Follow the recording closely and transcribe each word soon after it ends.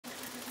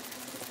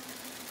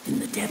In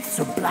the depths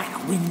of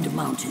Black Wind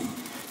Mountain,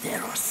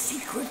 there are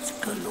secrets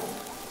galore.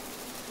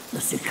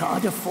 The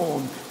cicada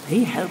form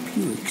may help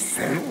you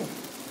explore.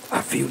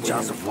 A few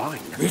jars of wine.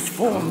 This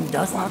form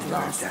does not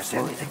last There's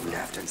forever. anything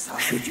left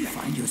inside. Should you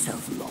find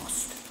yourself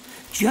lost,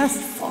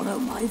 just follow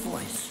my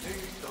voice.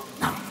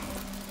 Now,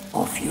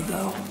 off you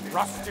go.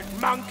 Rusted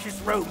monk is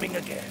roaming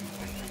again.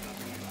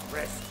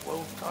 Rest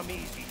won't come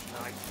easy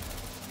tonight.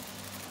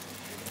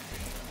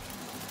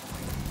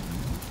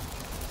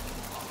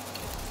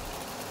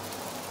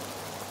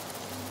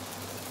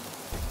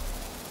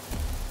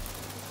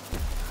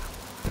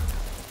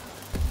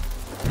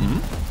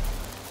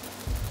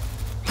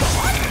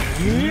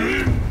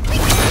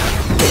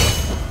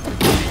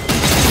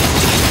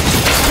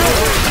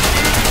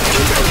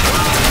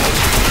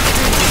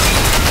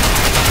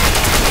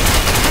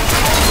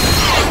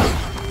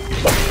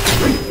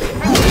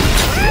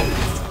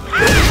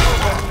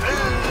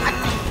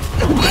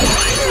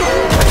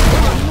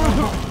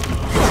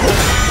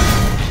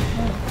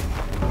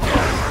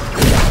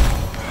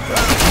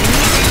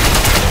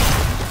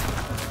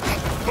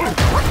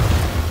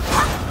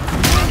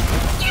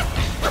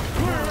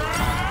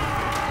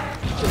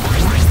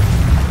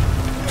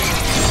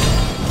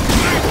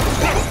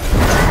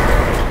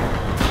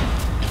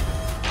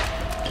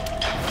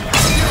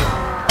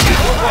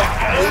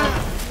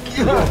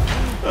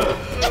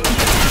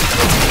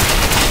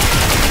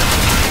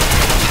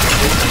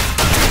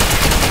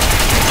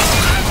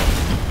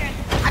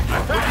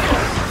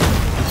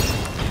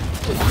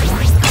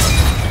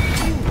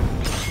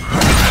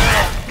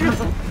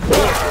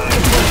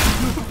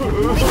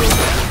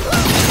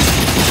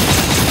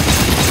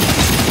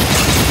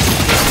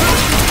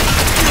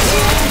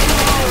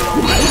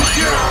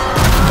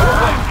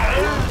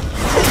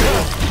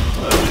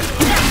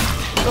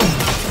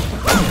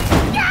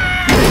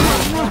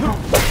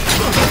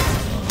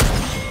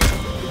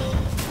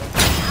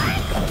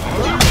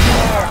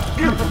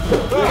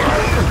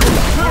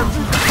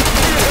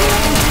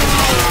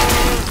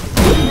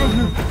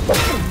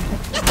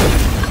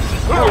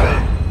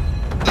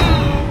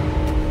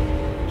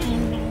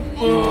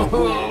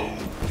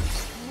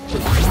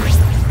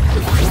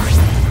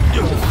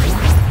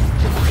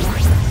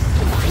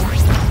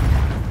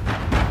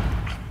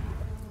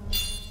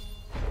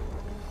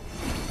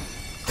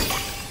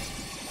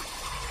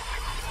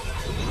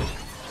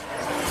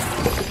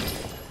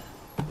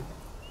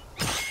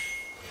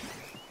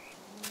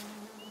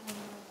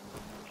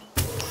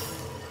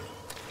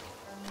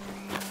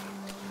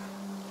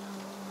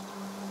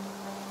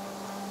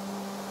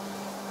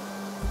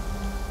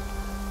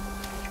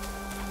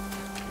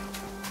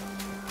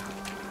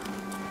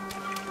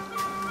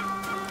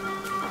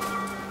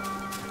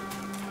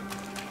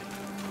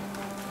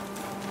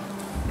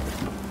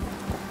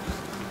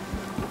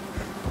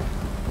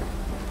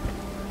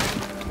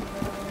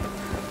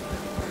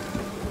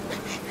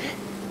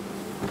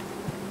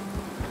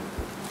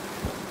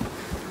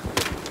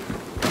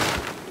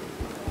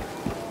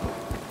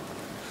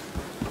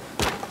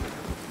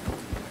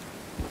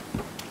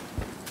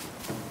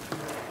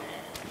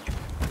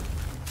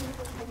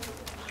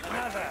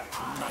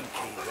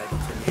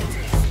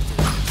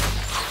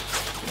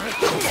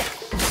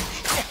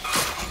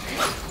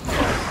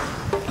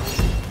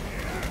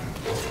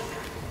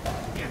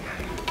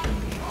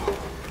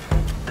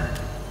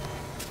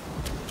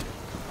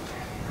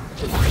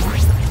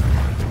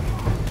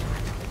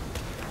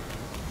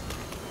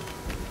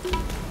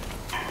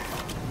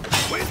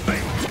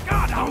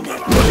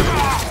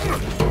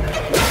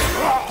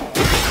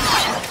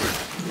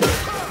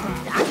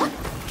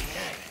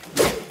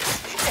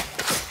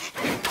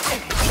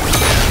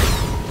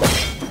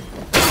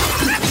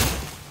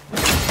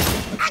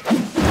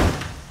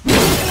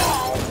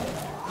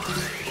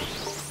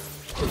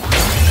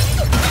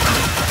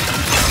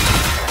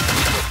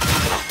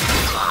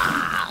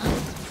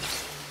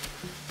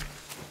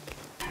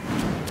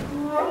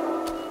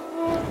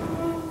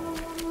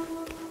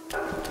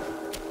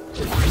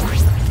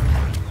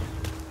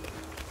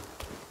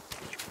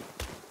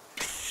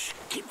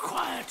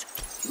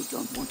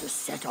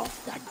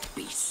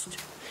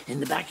 In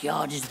the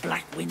backyard is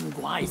Black Wind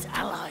Guy's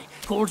ally,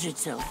 calls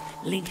itself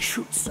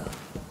NG+2.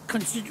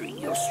 Considering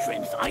your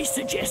strength, I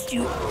suggest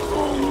you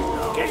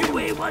get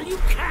away while you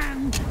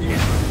can,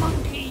 little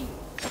monkey.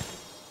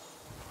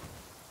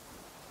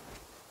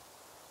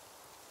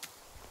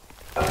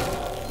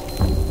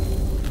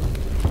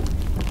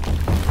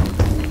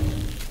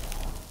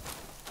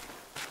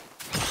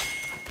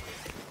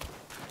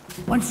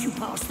 Once you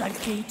pass that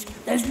gate,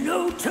 there's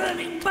no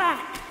turning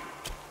back.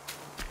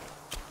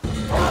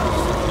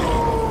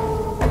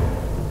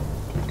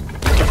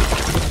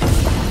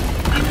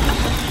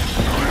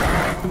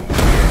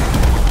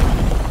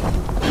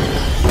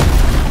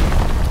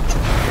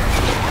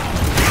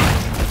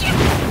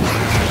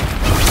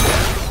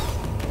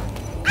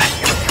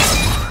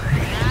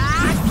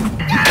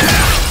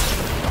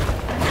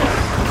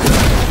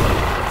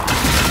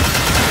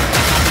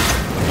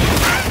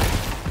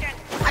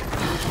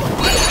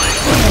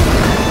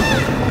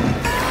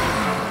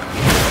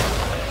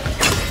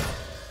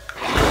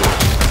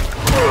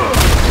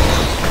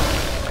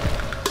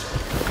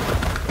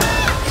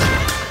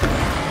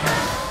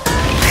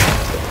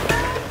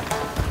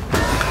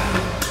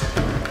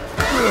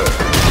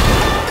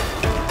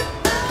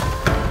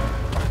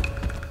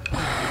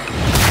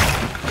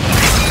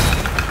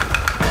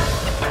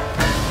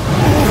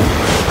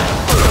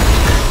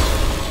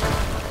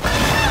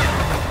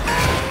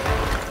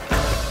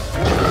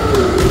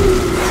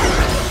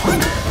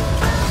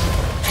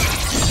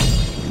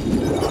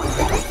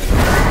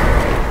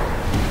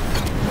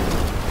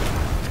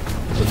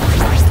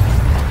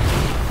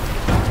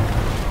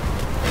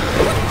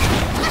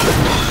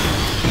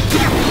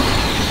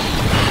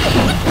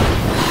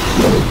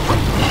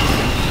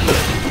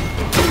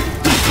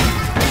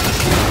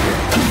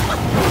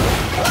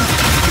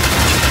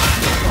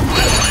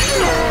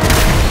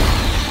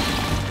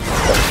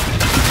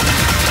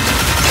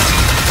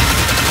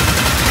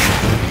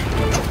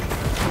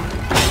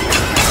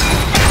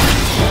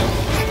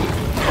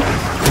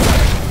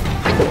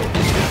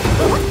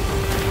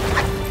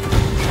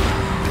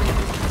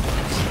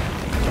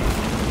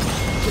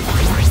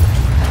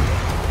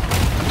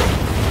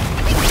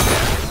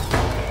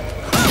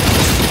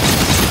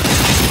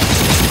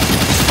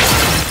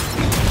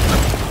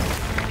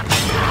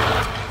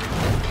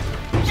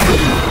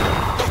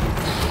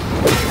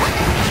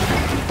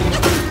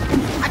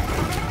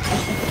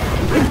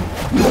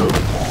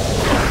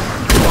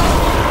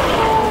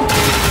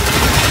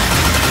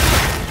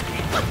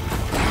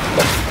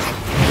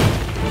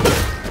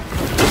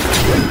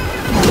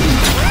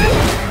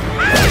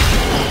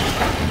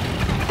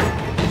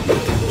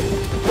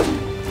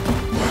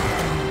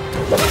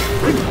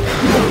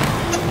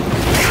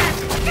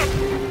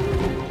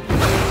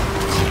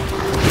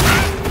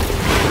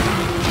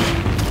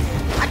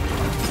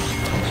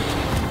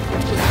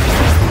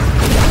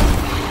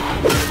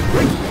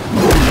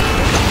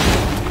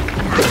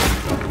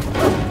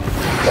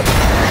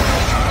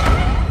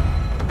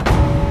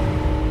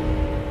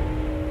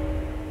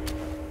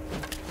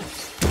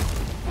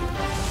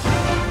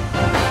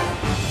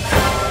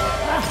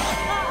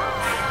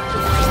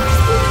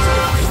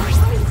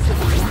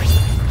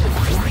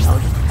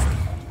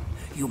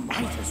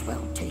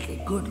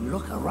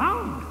 Look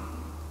around.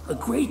 A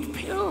great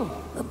pill,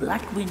 the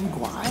Black-Winged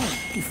Guile,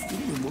 giftly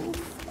removed.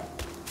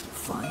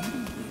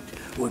 Finding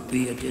it would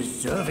be a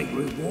deserving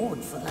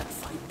reward for that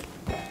fight.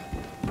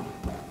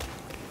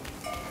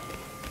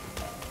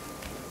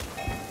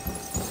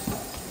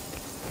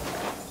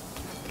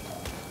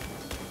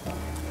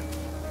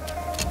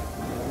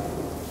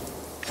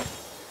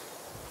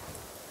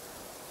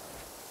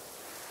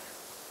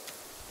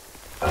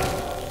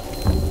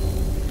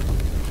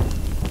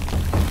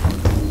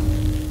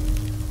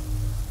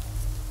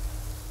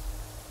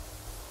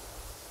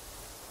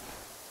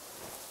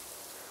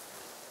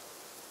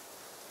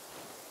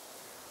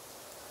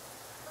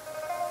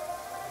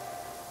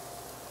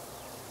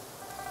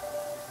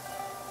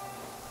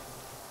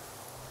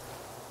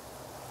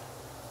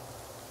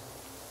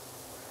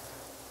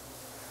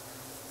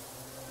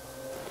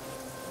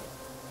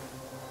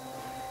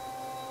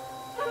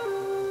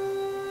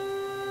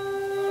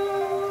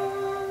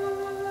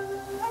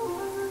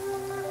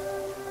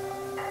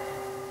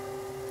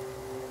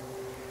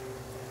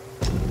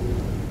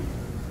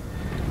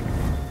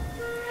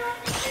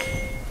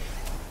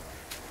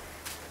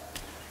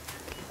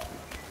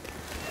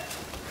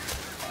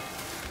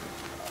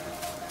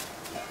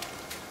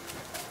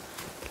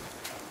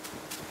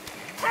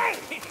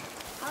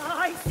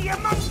 I see a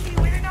monkey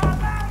with an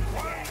armor!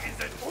 Why is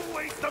it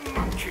always the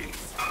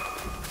monkeys?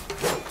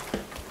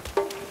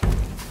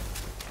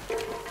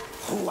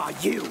 Who are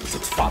you to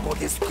trouble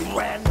this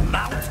grand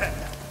mountain?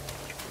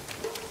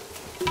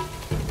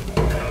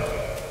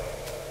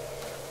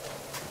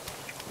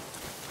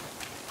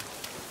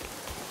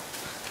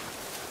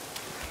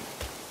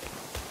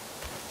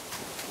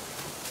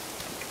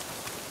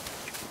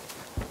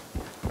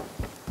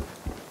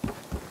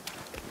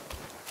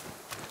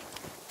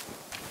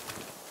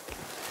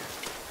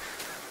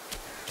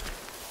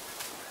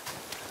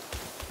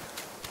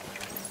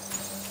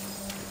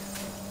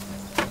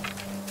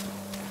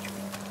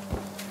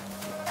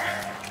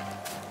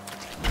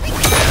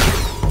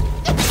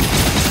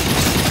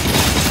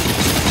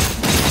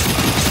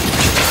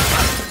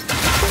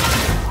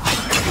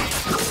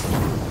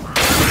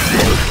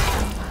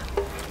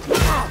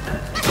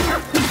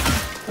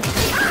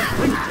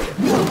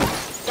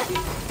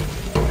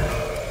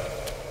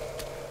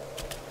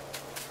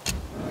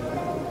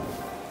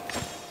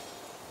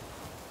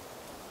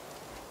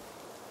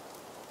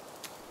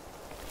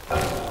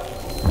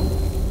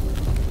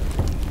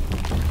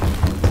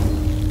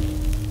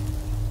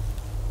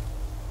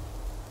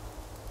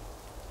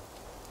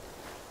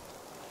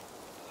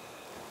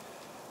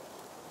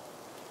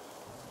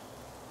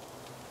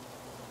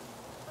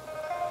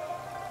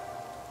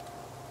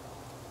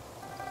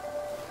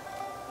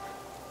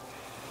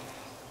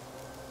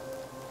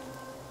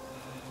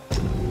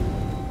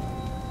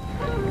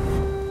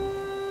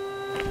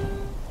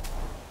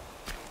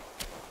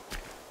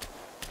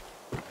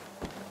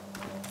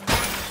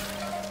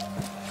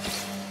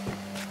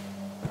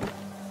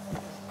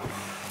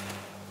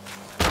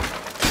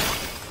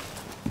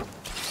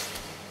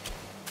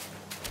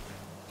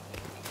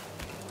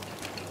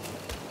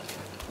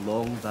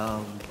 Long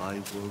bound by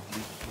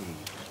worldly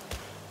cage,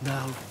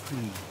 now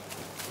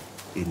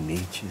free in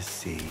nature's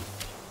sage.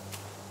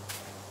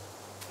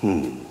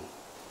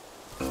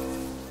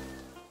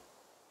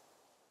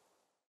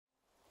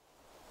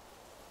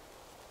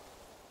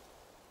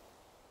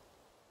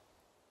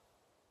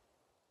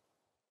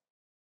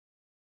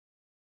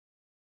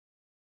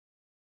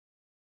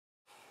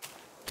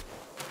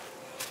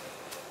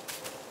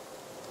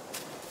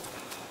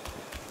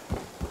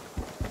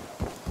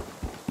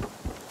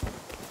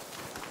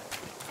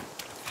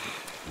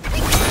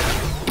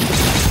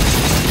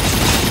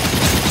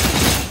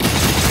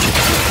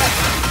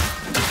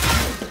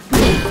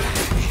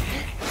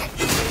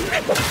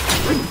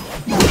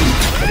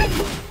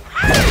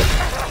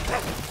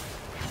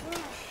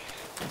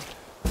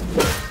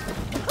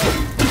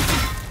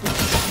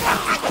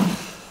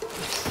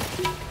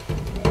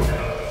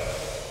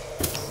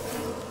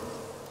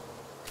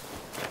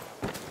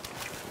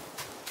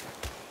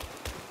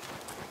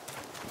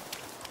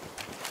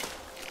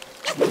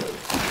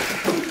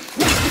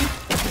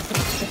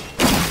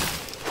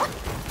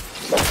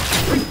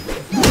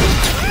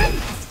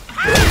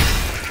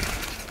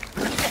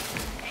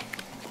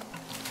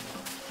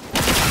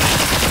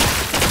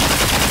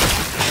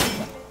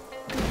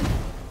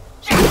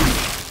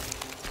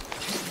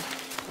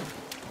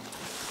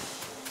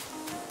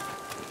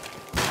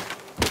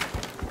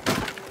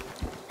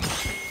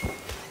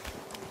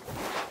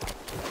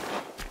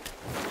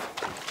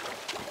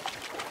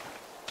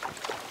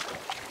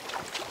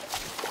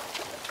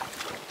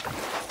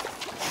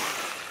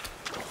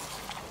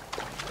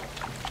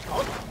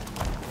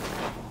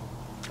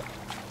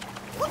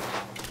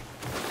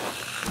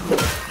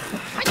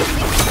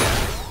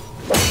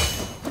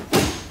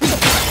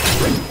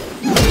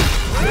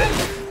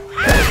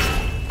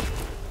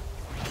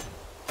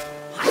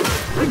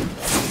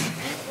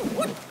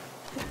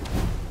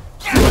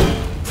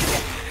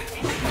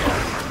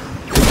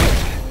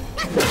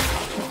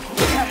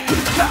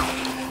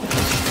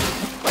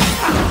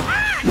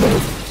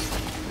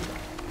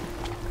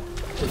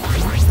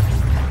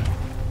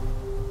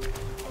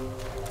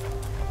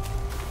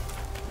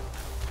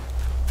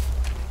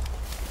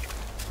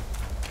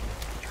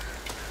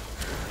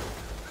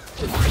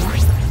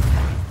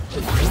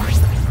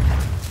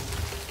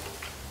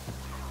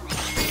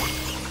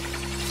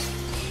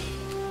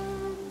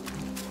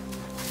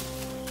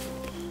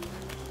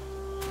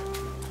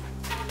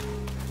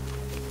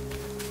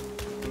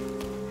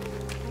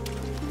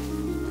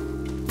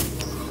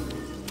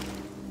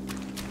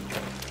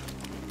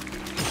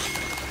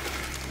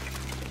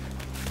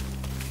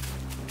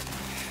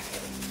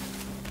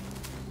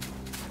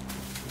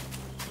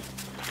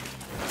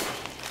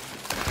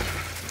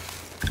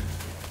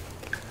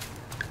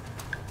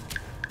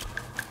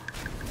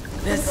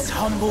 This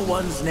humble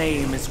one's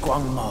name is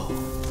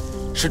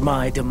Guangmo. Should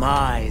my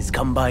demise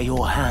come by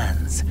your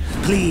hands,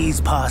 please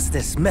pass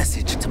this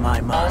message to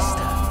my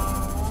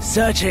master.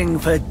 Searching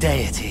for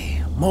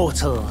deity,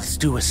 mortals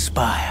do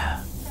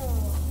aspire.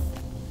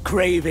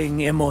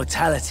 Craving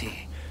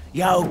immortality,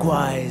 Yao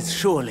Guais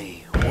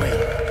surely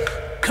will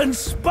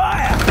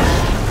conspire!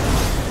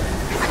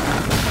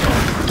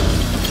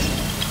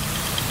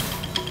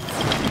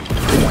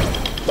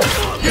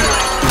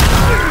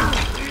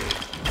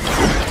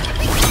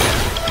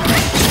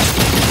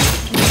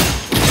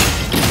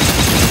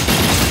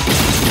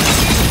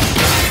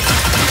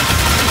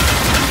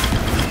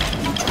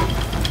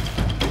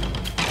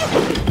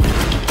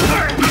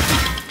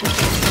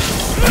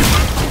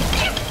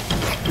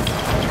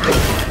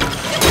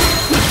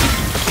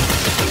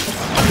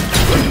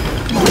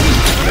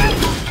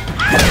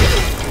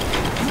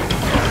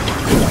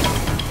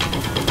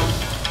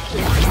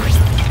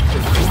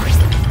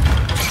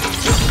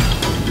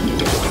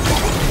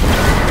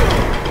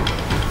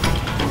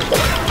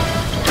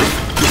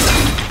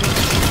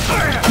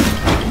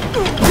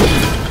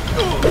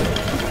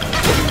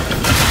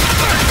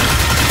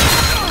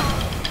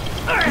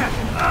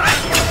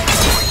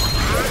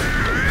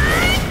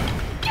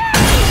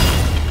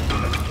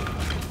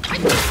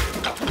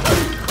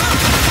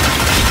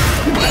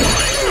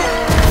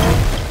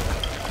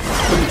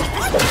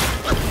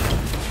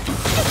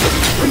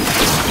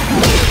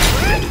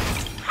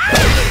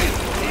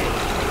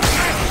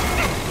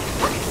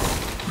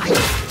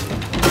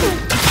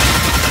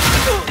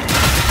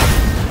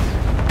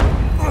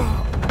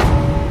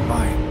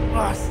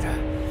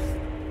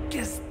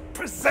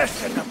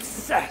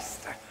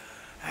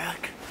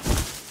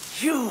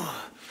 You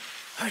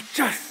are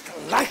just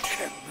like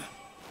him.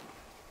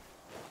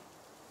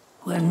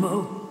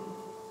 Wenmo.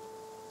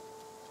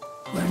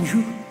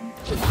 Wenju.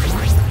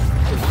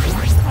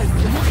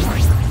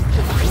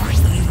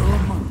 Evil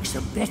monks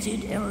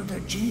abetted Elder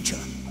Ginger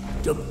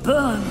to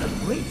burn the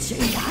great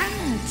sage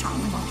Han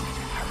Tangma.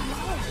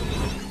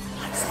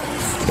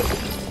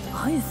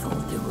 I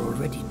thought they were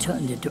already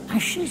turned into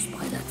ashes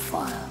by that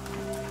fire.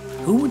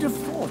 Who would have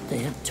thought they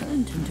had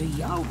turned into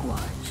Yao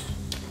Guais?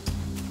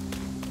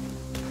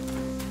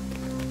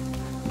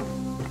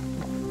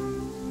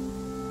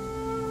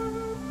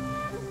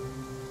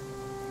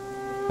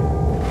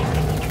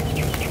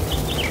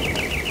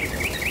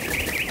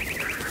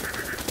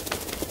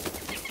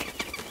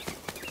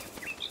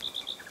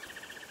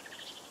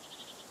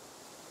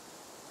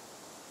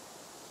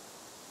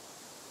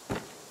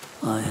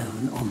 I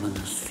have an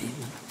ominous feeling.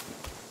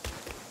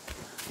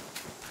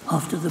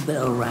 After the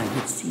bell rang,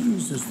 it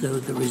seems as though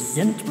the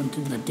resentment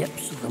in the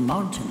depths of the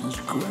mountain has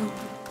grown.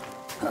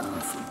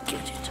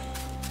 Forget it.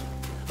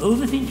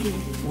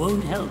 Overthinking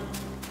won't help.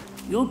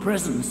 Your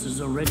presence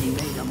has already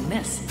made a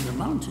mess in the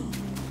mountain.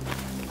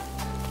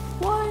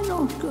 Why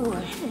not go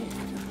ahead?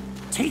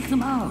 Take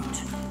them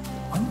out,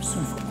 once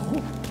and for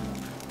all.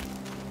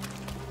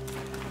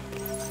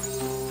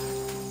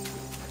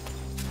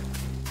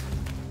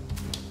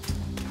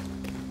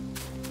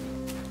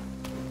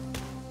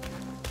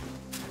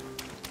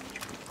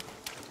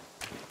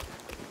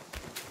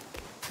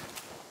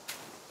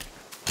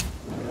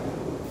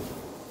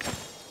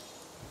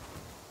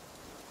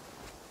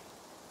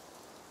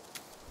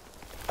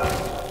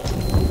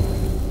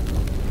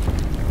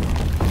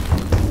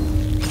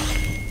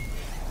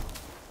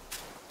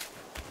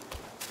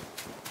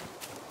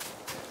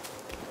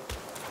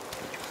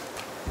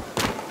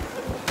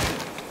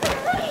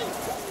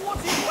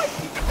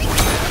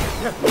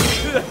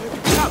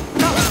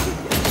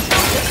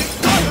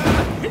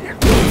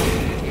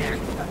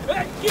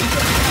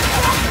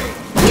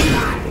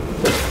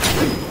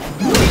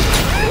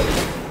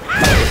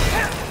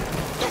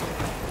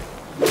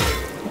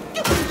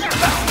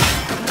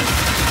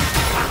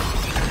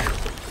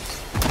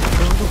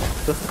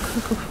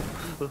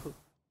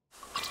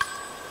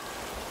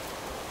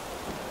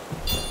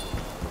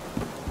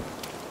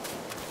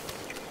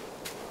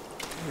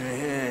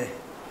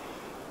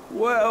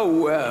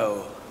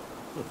 Well.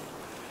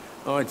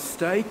 I'd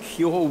stake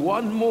you're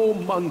one more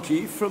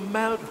monkey from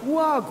Mount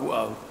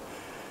Huaguo.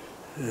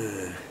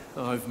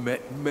 I've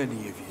met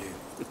many of you.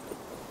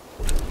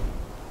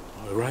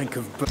 My rank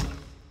of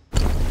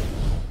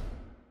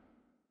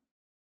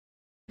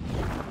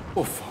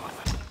or father.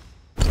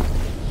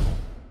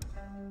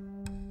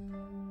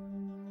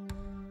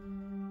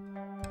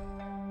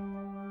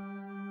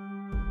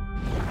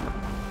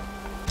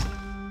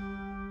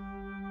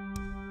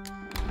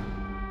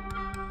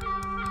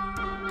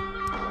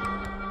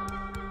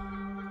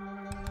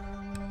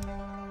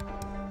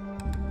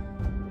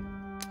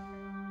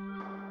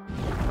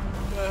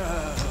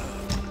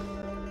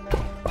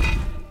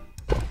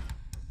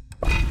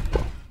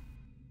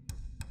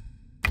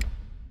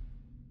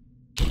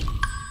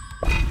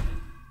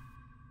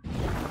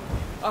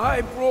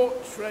 I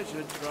brought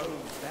treasure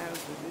troves down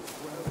to this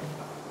world.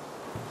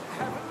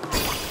 Haven't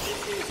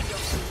it is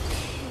just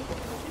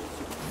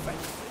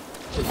offensive.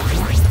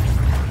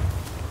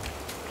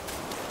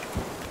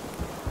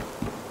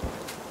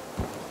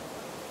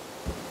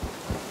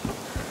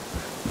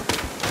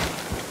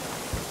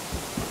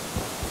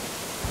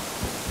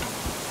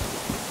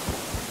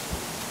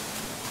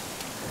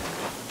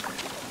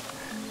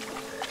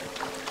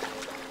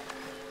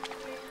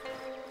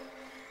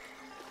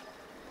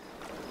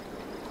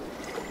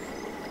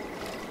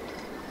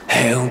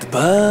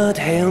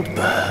 hailed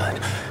bird,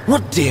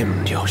 what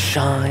dimmed your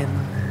shine?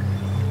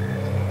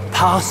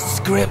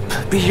 Past's grip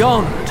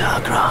beyond our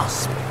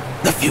grasp,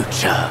 the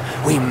future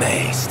we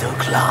may still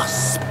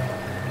clasp.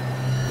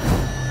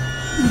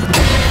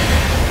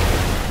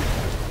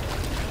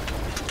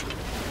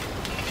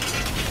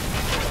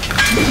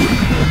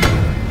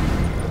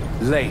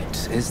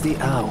 Late is the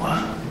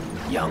hour,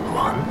 young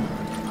one,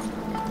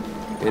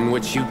 in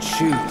which you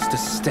choose to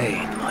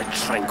stain my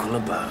tranquil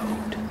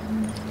abode.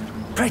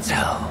 Pray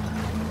tell,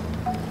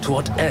 to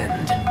what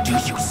end do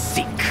you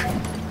seek?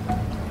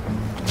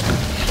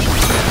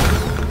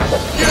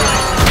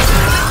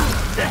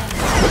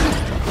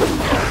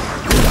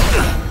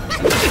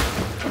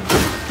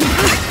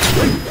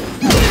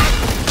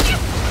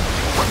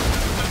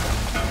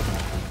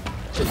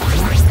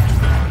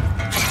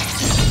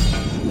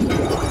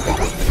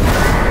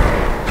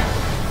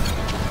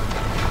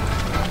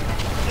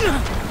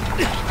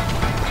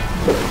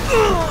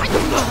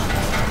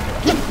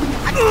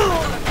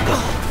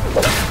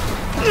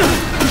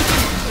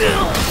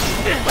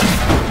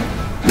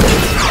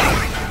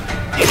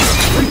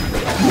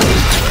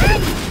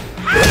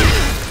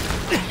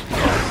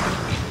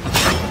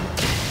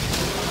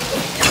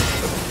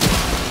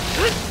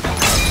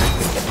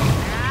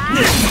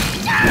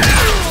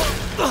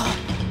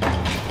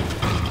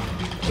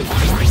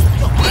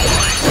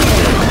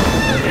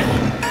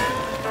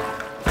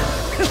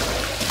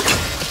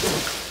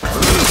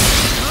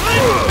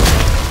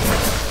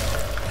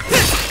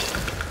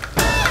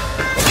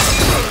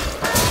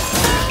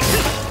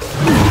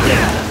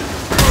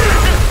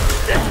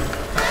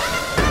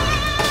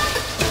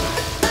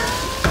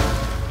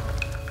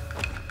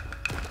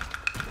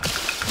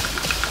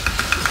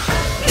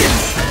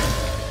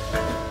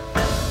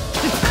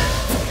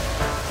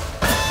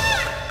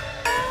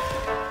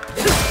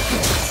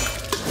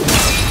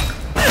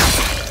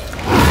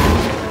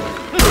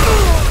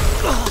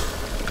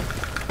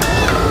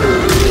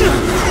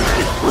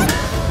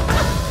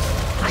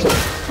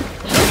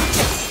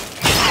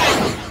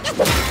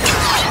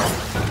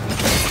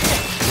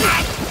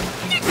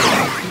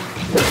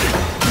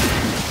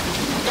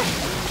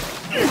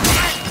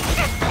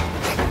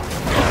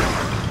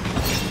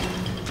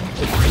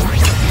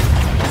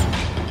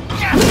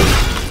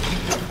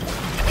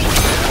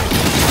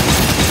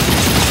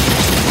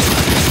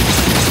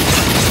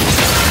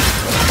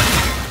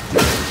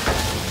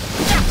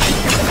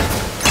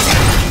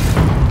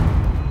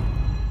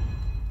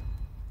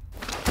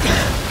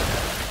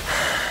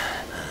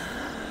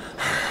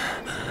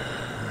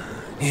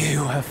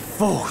 You have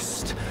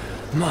forced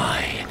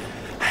my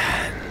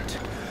hand.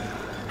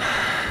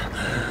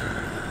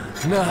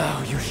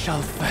 Now you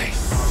shall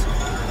face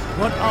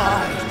what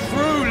I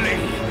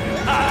truly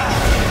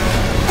am.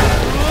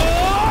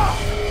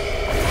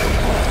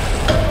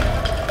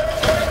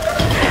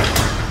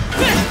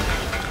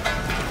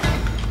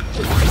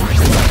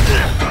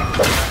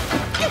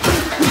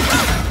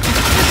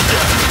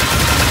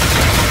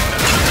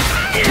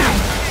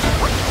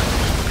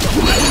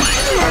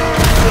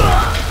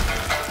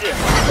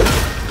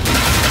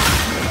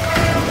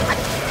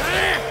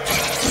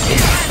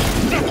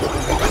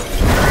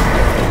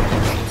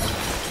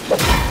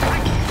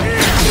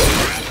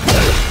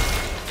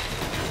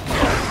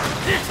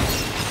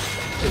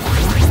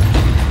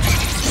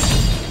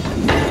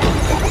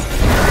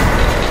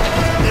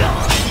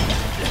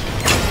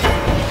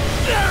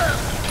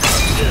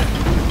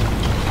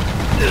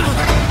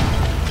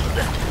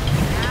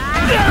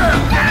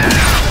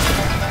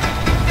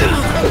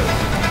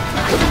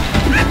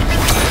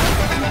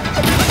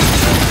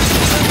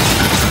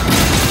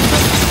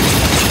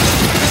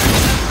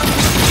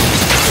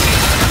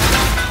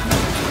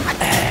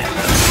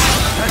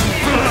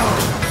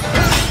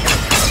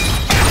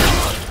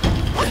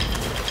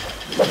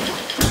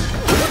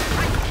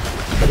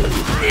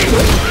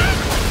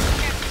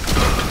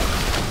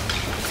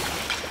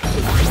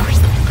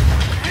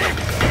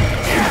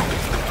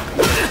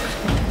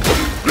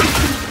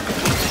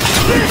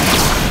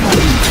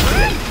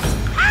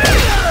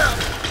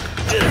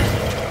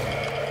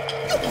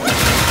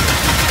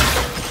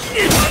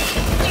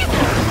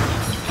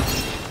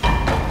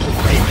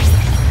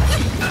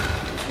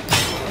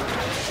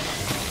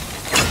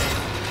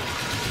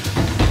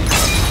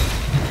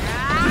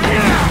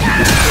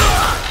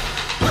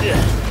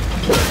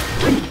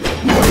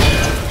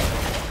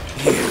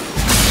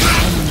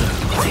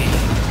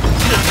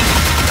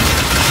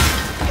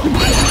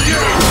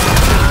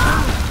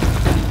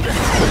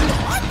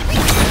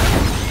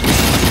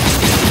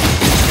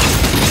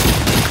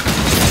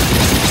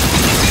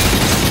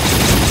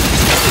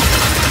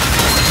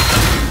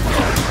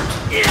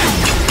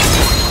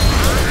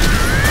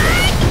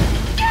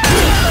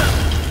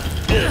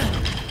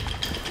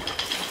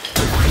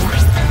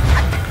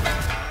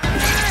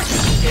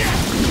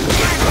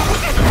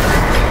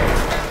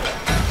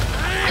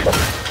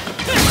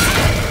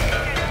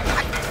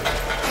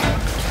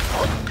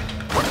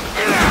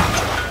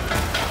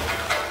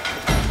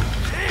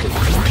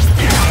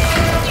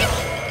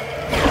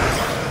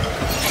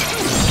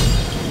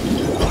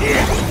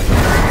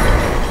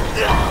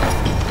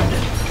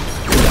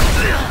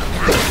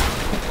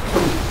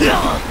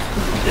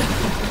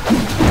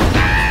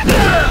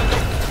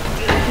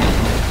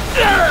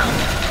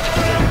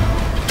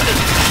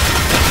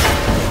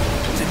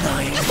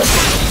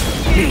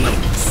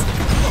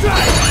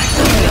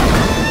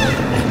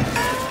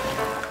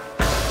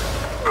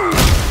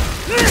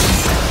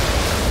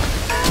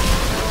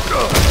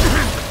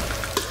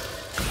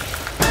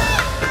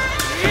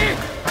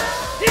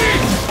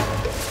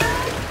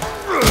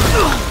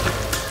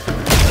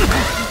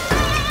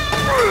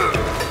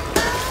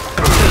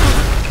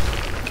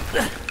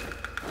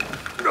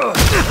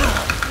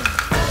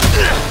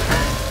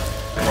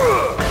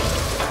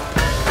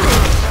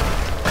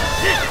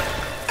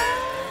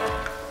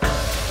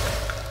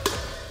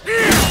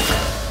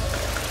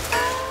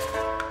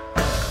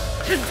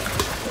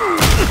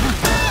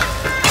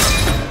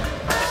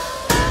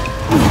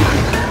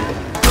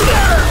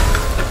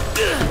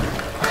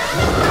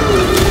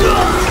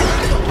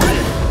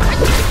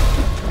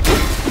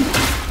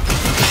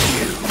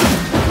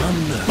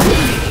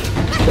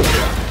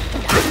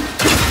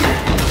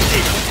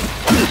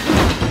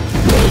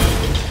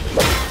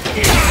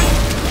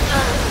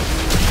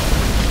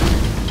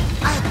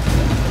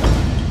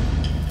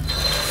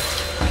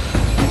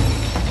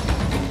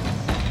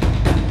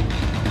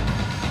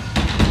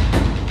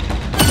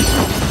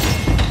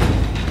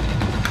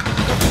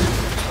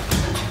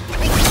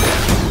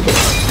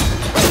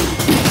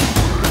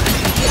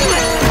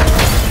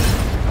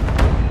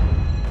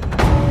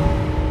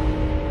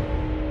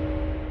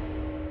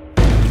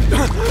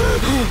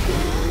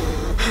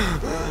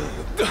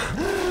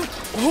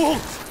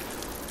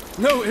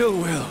 No ill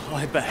will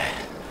I bear.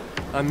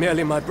 I'm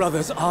merely my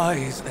brother's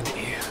eyes and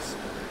ears.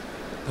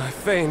 I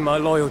feign my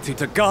loyalty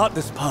to guard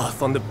this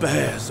path on the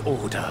bear's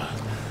order.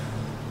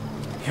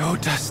 Your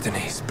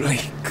destiny's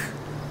bleak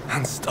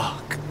and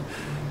stark.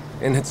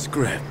 In its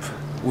grip,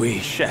 we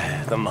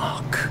share the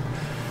mark.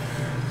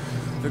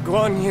 The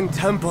Guanyin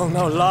temple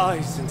now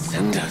lies in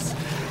cinders,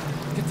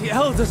 yet the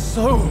elder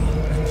soul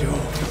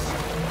endures.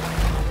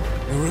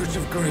 The root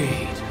of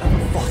greed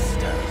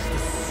fosters the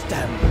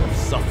stem of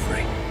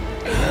suffering.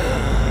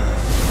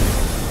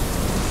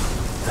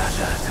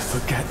 Better to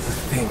forget the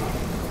thing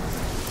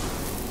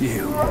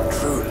you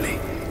truly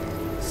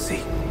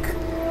seek.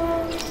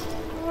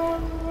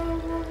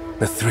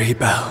 The 3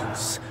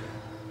 bells.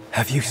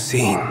 Have you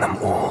seen them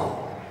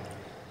all?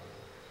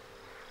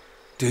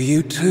 Do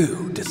you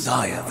too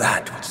desire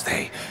that which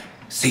they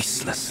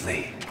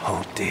ceaselessly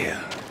hold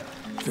dear?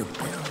 The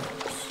bells.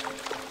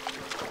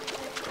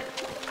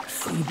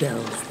 3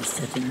 bells were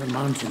set in the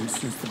mountains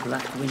since the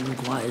Black Wind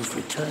Gui's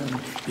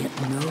return, yet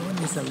no one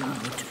is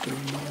allowed to go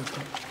near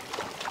them.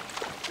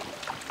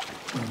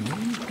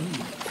 Maybe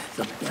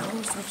the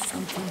bells have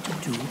something to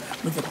do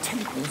with the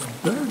temple's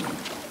burning.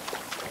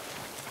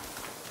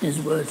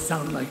 His words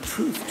sound like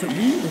truth to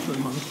me, little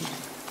monkey.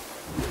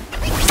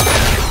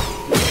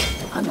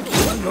 I'm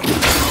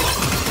looking.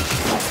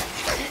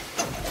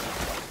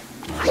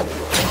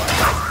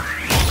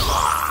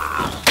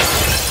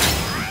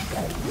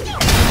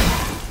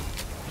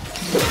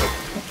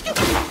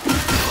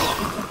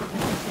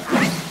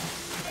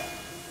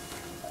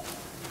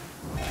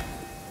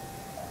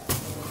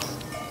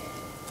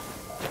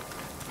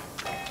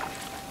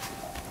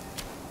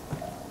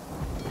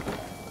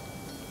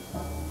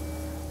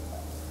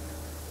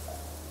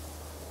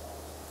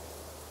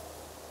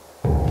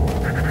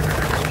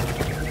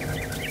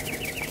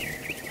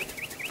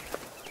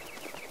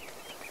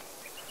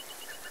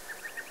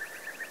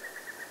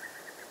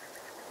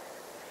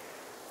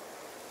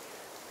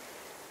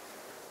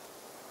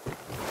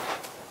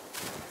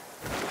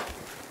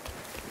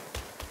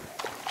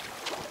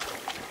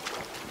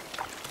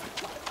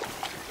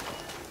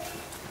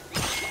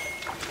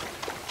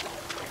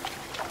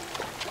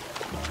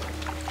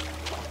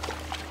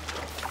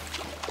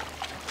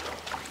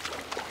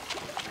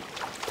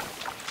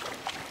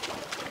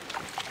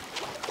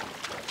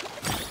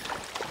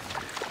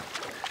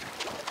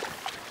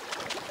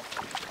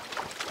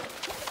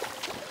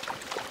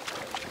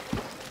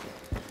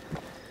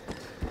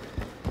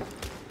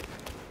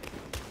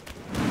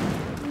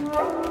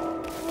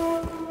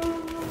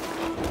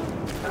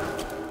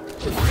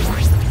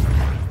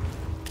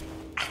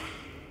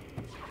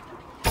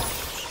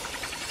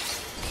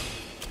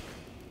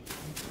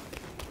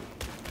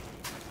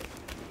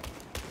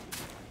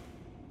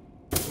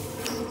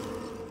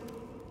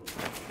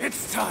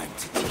 It's time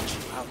to teach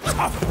you how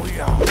tough we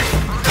are.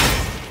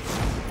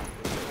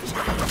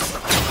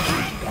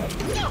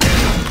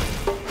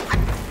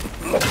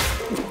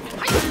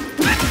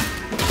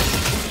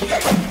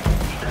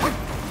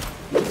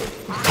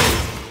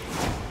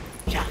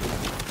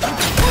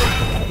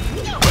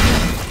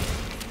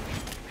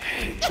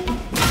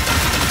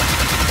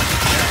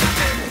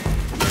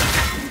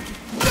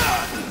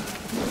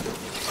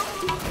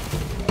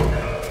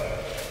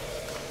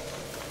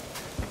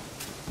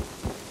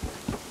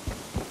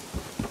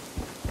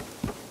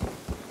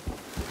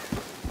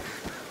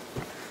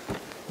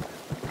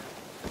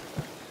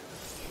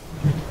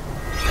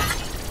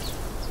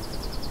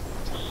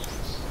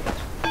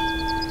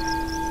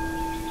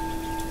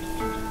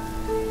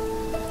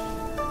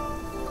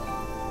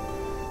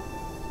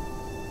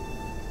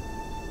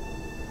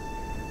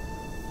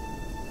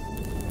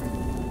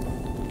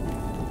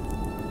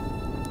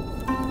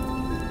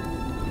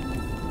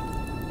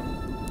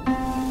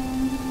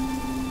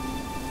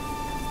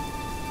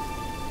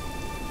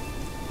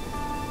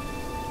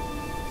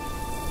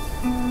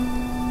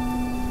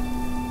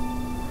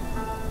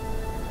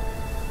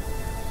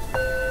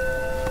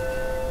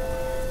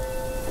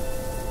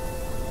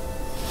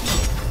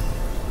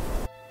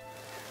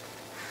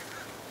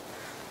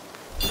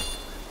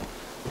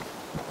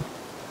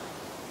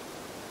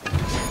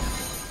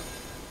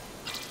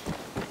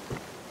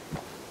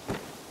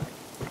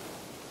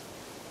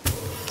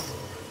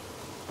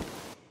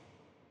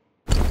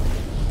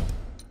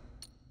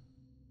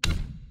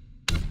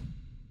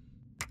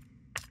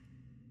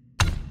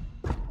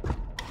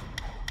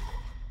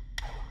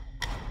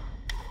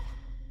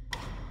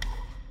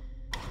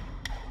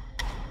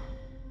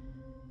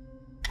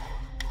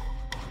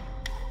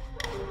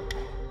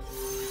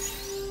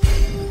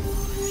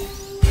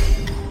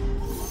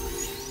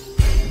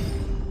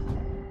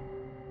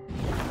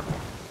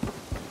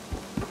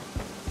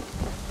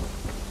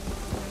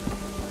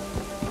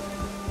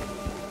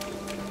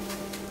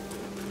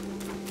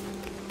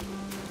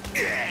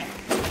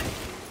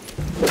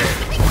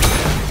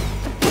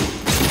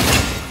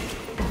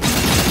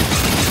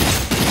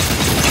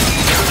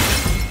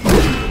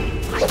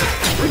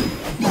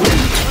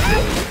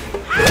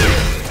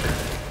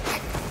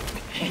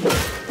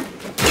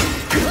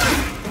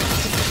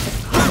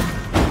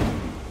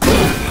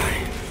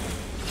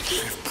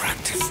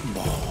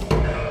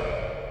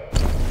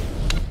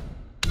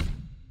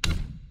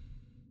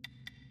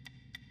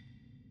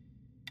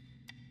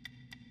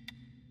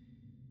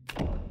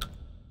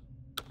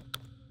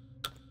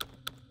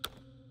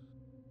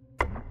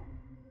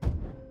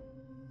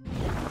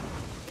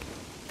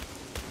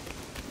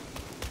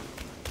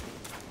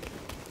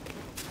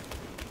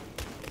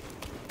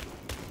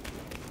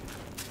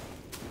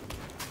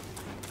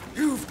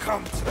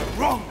 come to the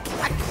wrong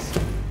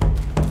place.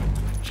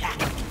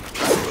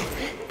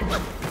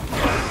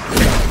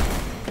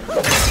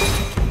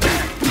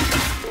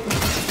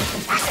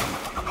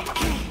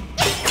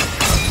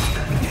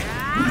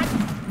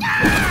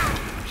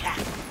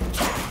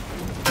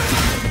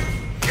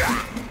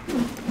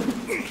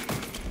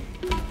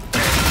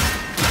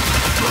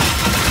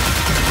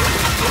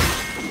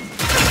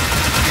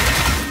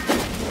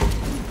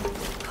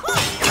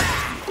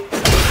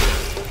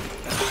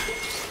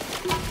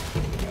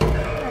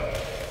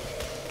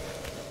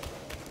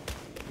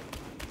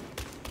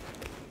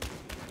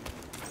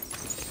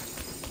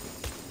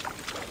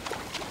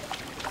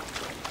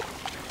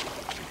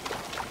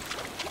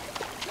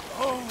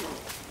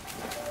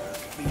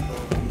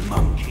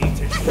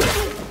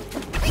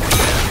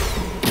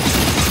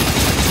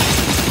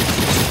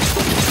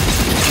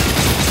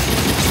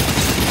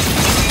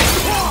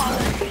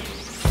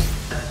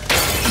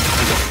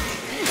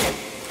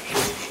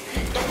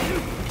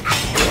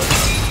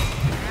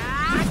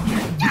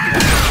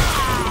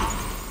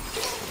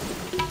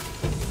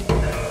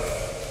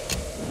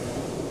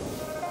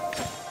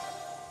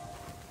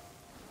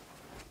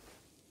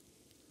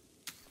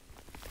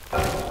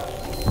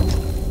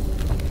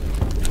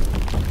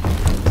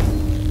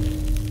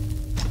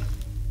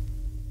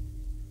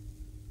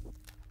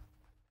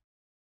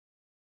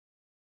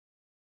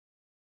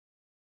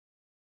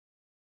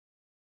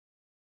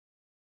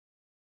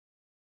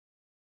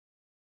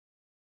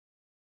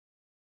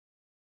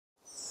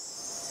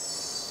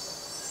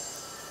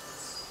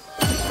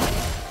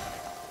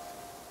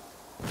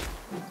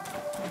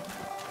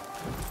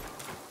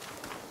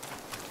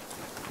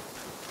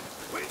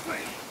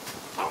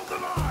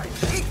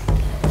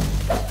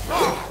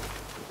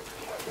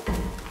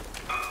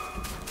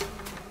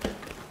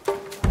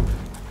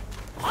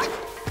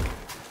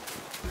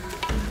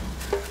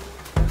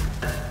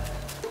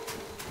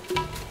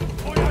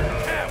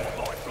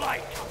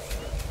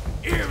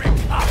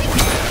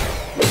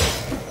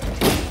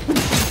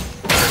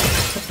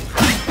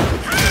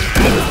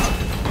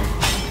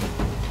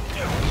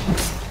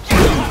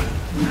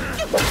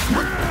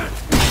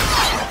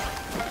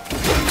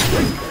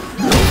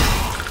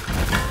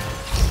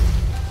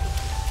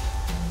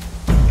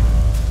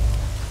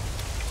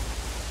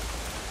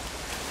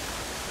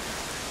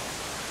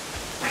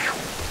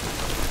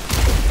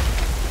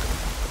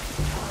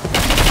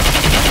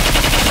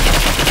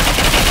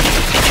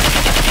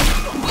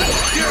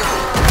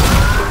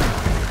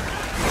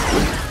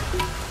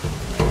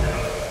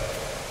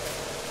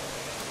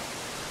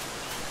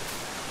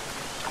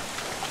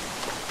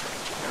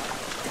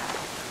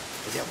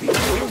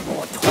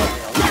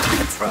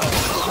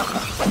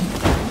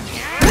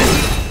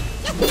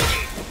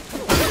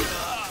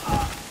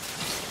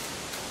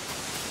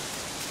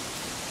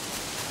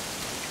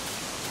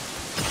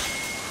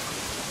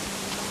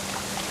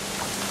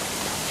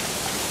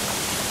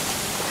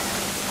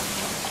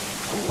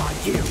 Who are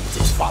you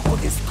to topple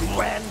this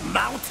grand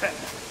mountain?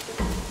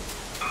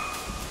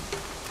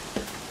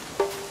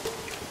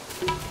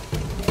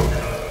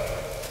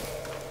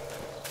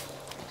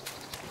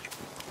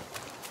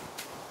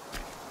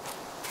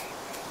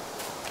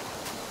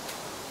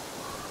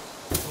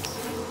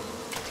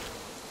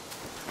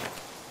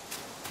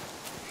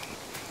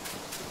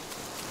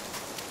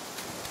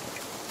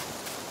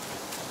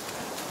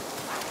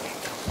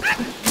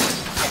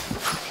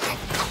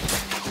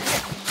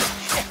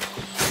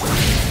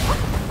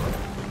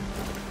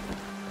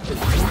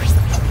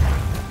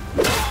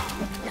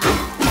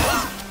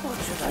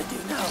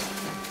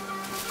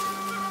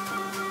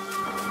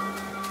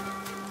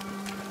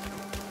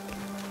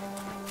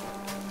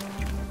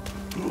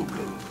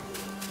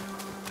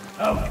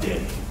 How dare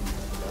you?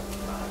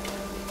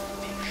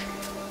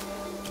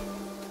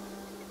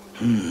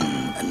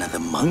 Another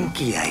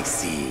monkey, I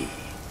see.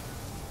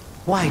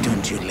 Why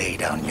don't you lay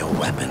down your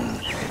weapon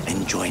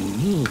and join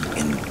me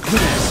in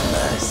Buddha's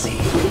mercy?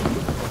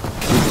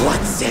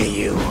 What say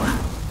you?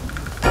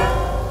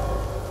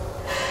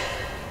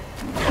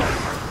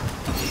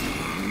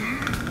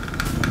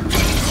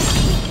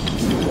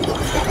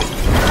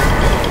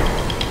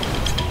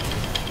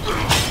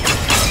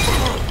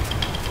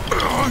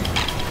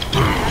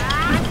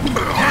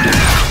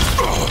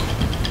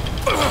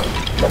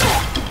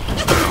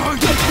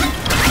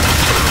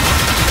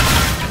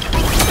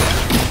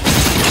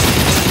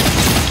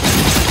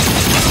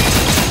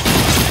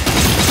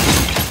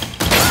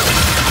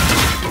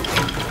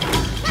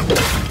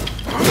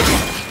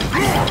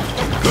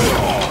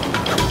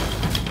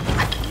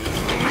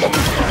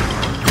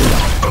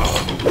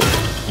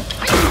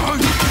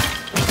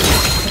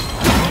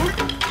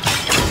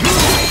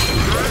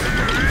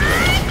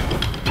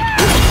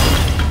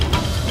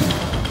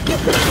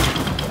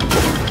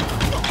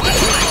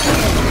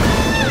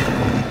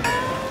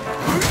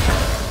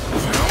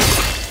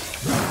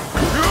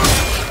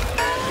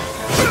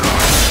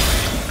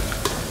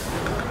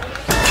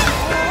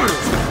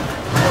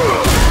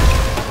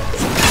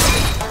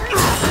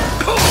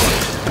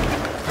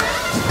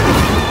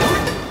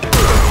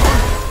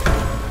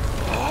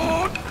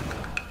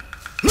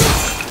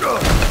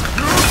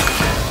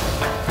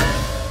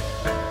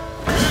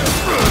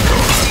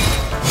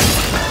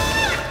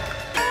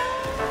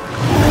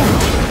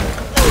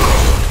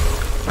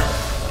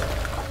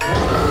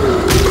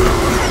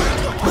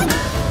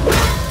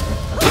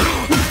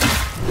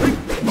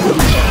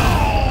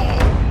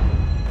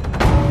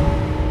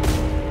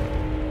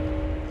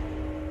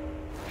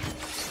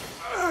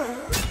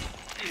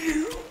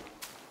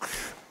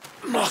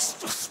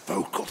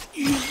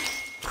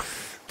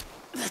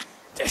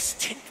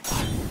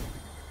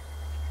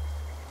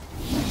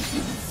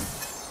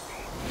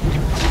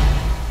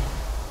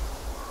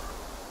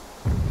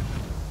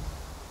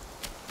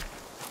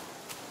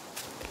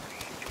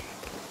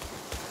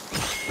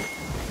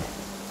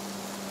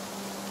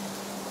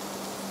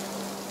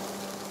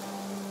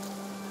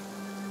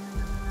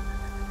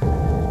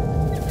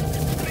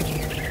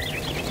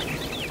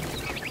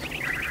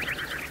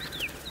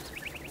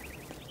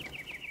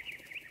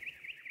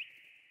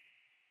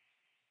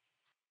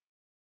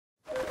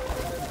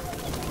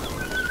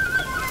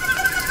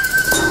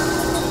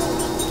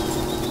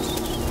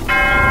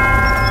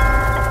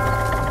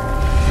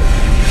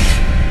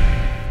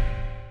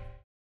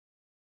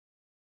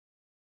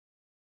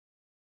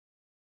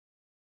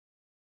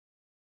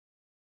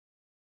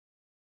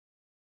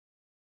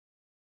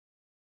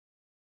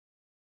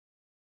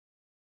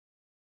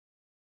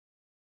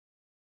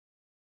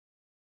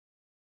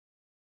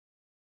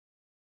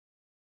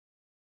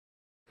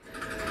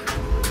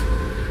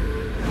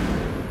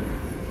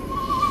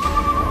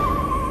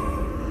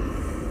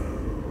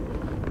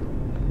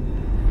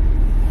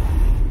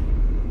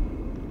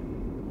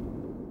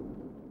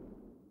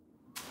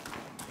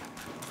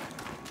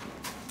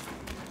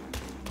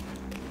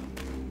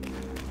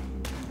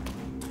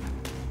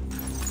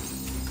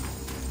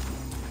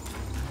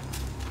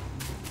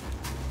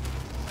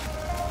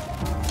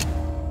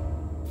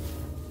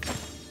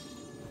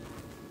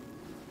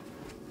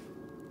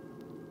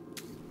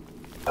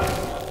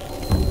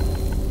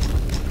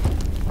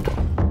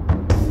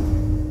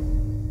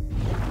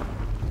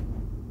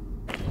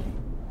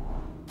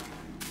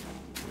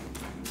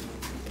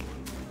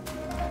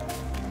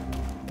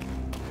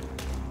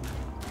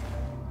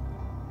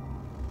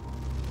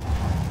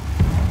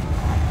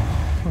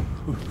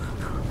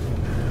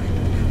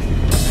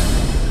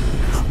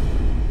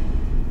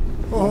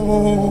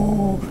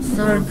 Oh,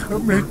 thank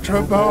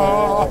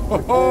Mitraba.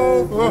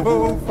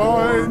 Oh,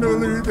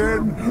 finally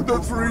then the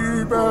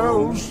 3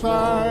 bells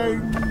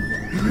sang.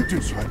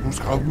 Disciples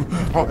come,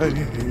 I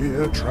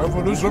hear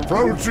travelers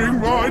approaching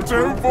my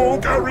temple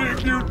carrying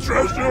new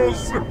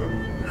treasures.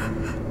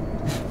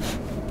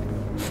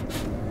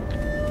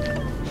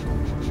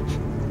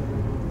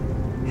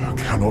 I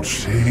cannot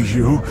see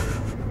you,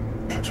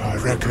 but I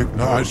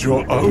recognize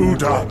your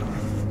odor.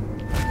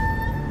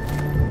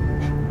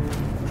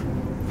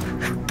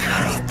 It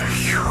cannot be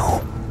you.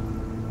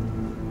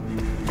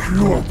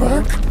 You are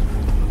back?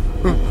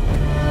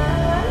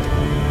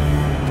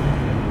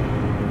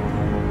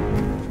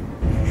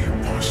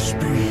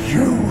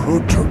 You who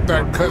took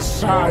that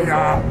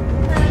Kasaya!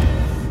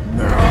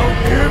 Now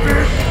give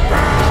it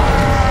back!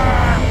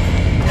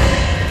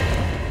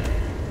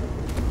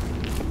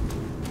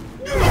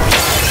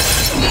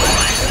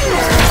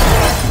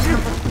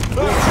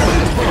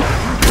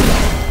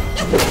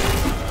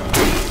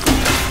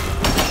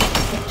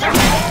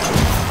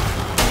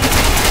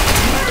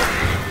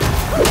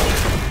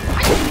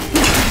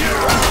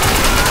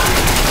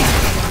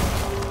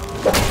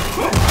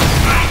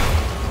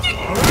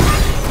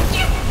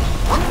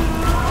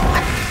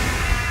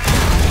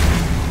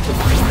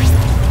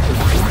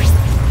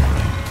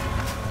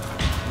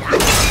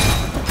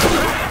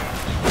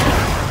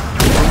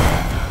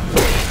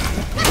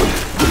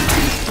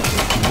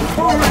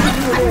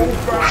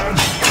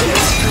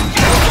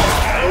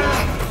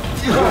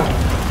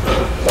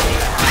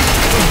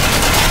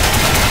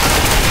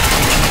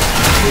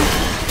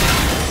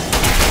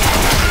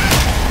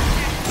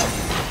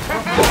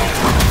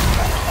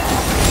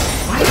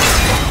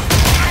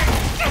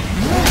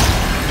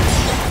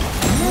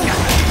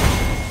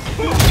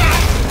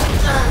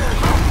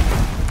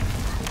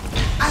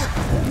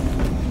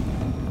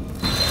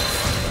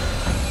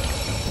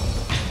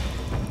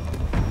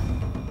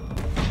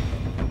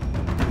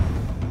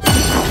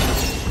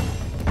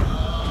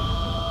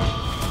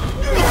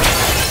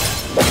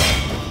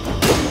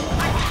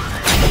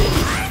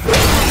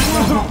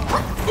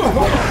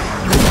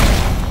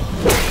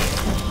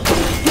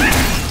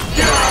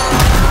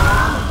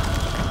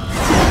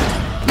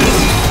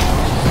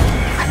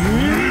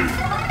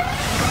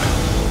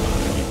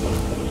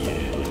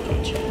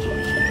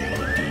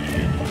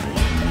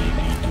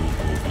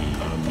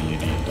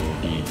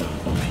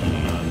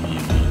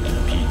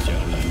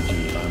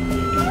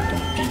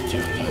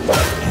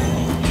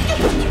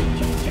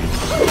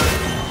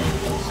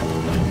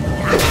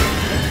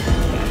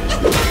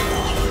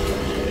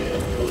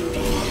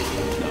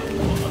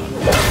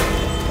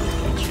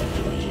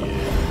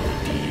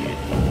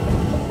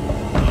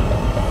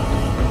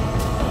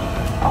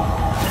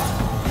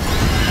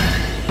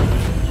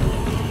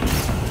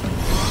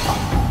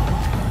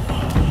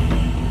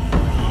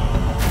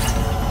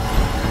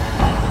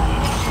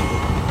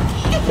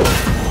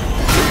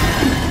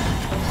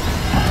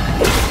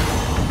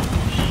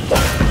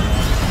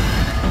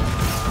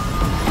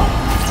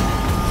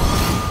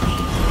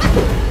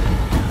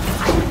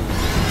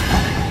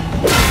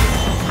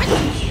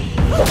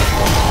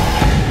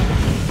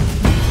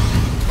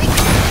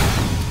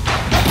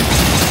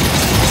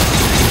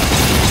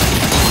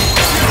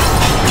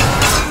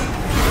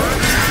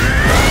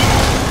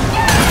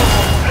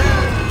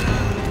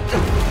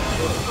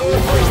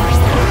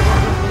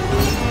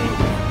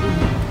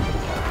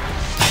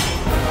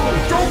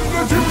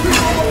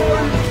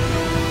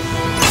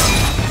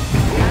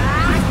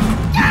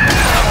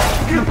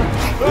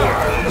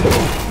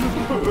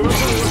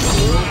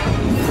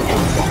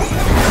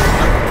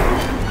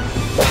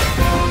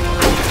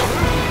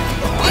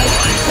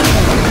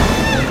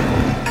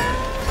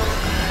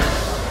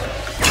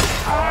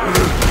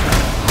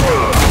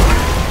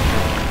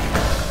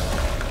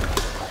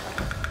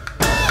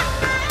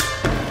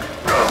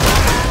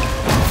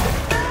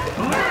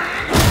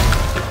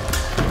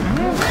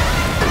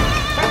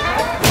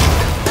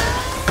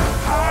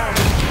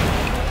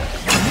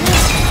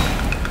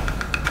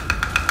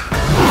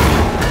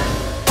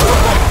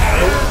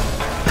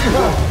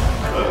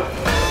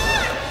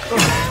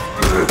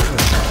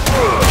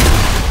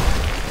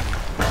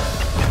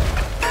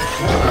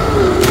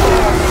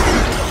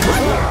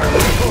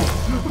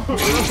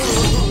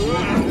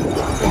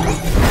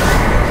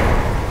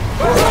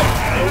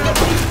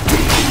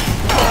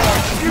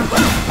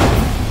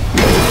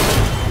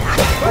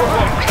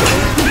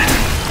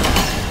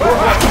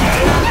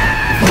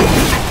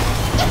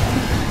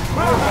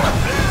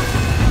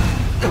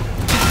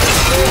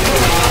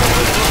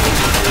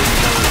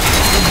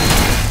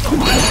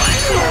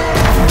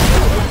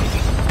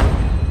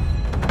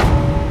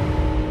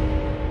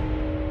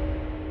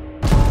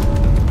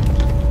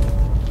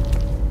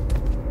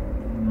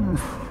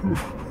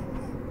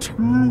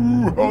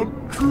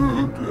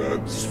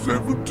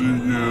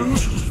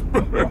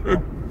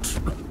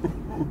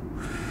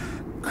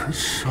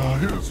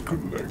 Kasaya's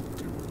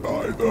collected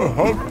by the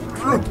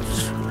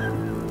hundreds.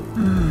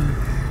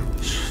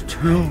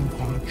 Still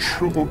one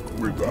short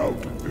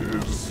without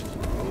his.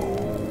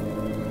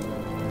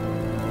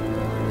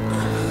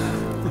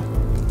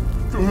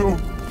 Oh,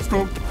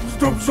 stop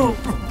Stop so.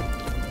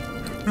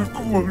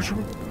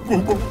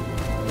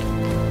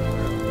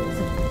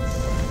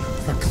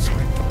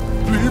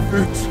 Leave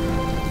it.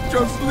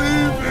 Just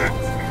leave it.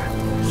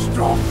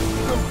 Stop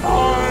the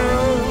fire.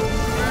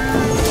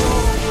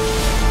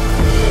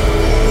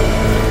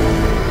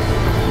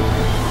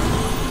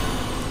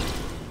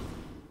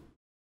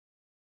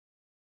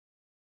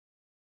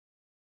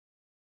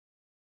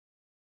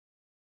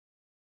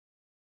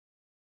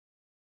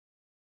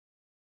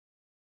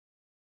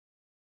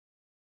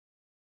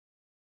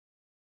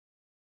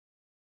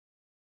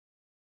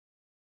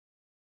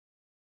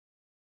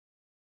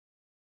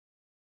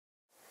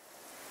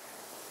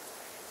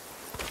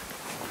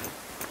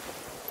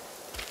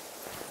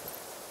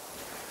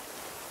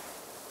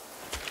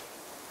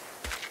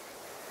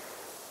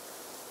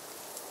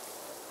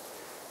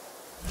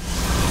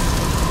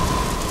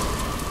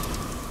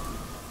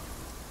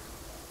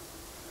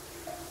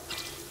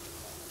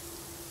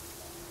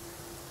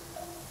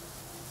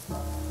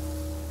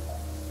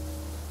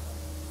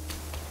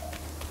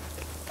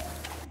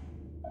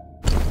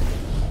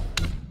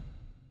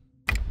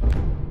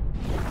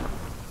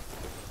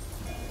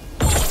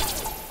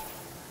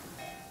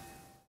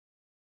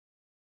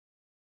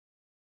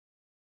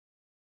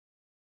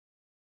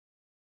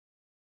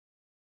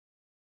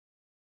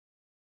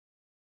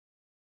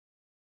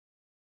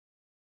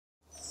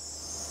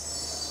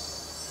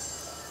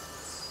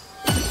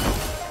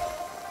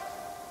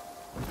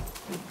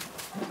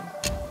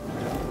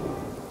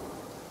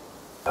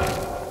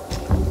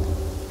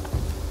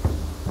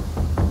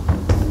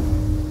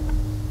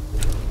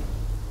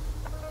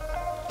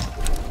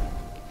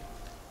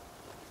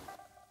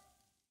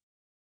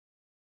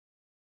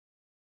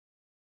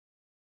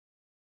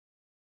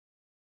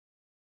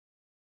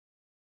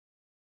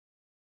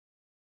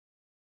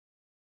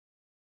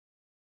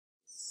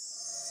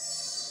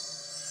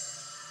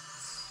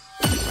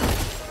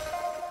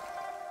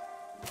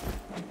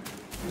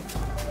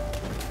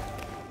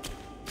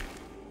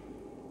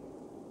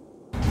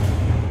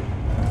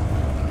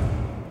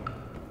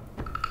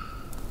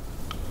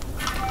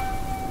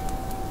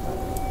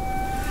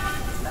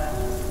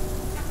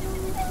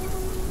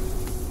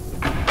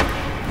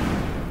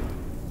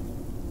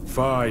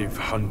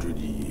 "500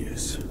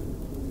 years.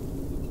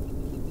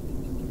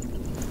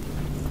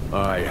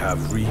 I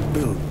have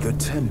rebuilt the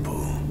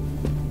temple.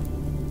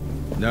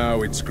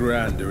 Now it's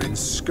grander in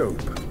scope.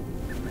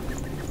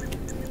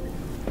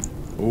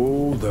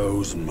 All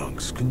those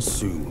monks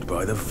consumed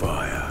by the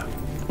fire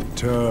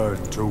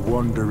turned to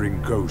wandering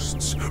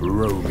ghosts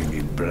roaming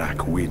in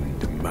Black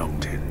Wind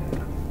Mountain.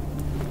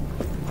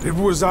 It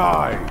was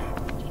I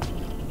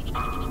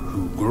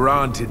who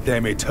granted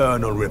them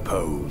eternal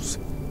repose.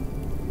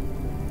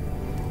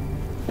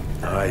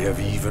 I have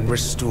even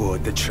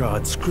restored the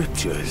charred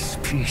scriptures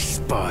piece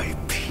by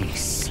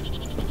piece.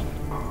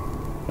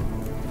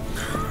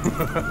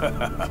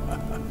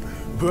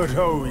 But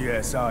oh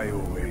yes, I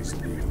always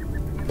knew.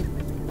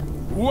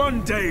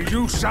 One day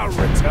you shall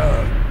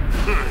return.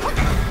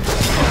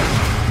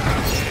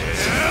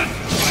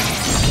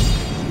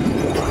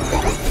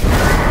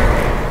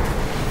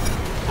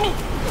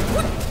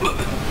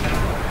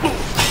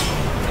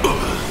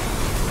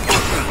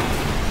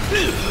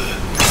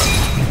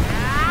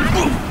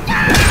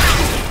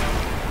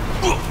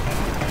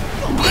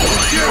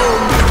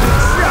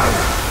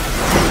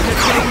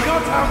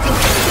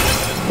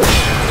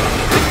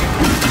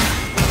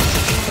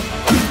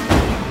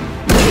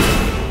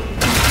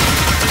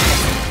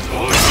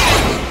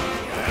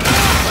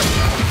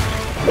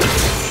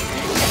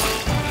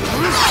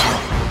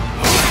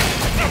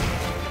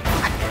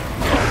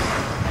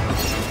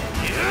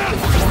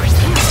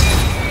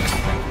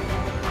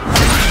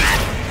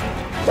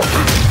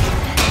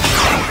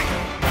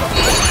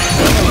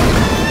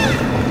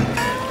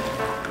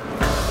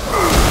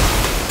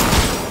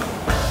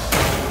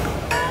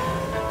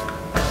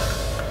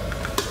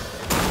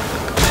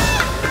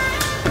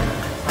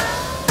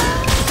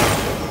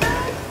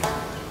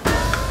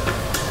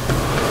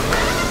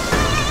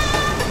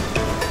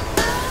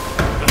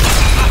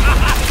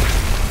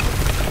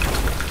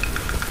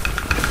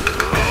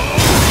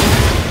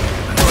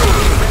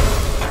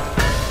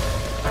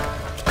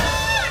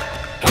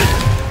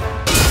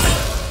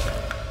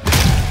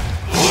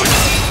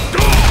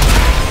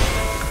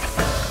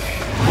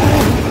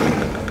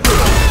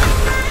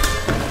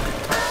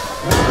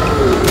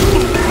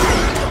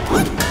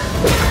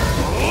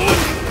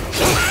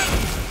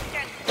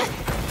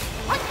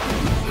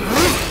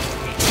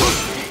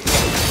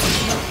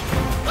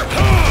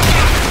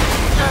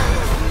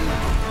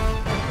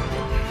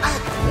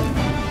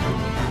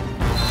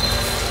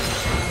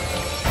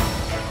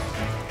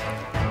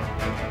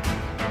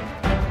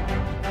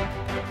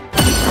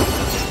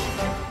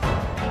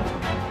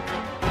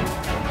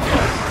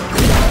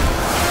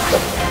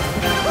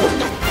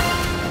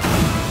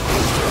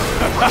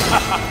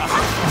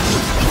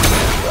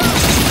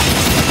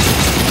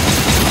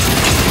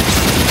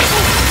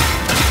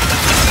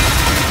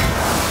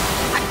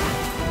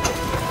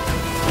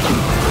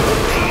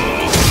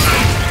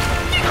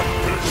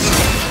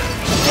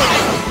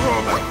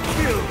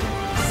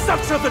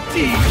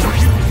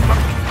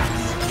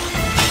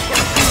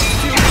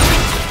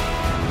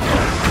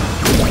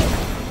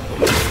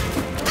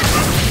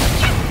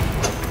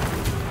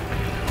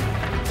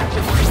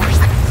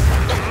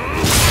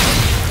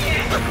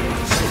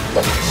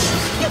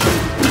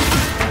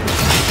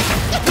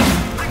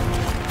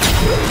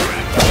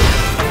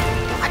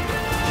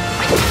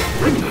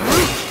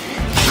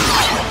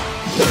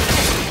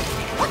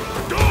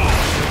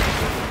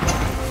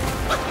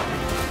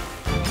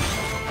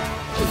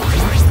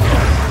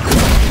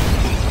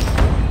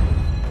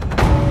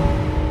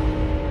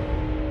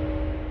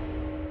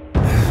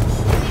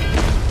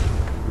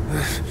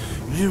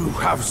 You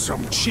have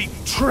some cheap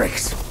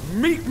tricks!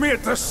 Meet me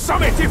at the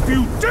summit if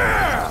you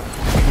dare!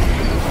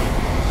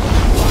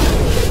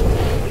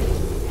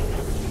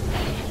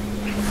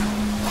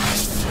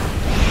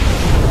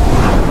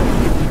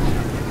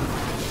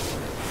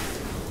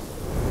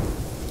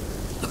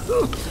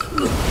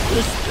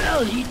 The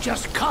spell he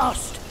just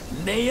cast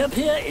may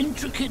appear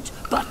intricate,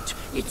 but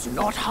it's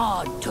not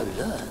hard to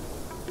learn.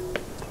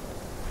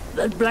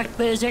 That Black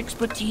Bear's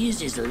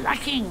expertise is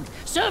lacking.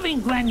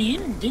 Serving Guan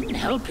Yin didn't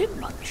help him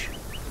much.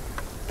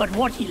 But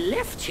what he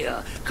left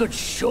here could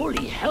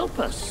surely help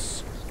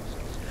us.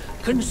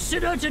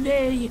 Consider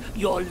today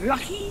your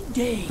lucky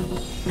day.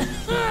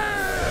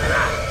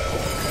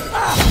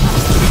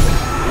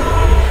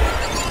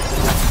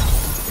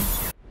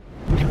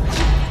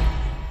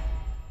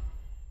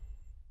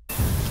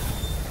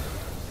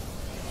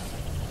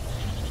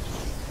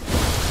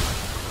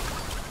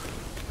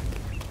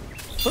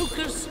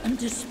 Focus and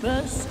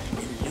disperse,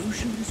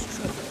 illusions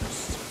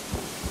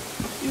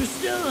traverse. You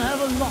still have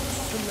a lot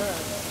to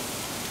learn.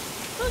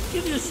 But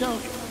give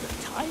yourself the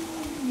time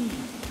you need.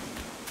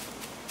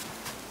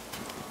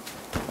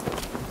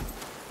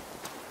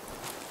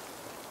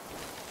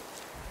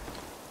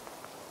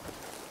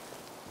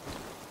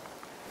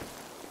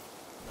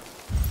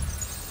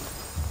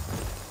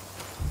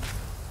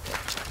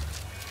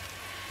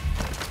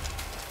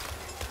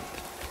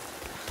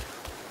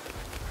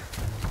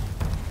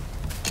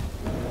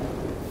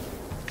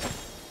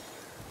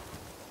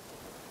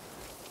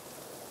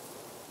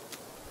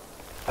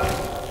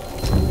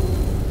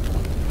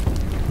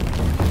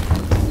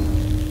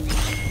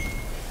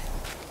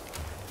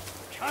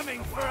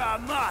 Coming for our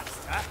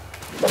master?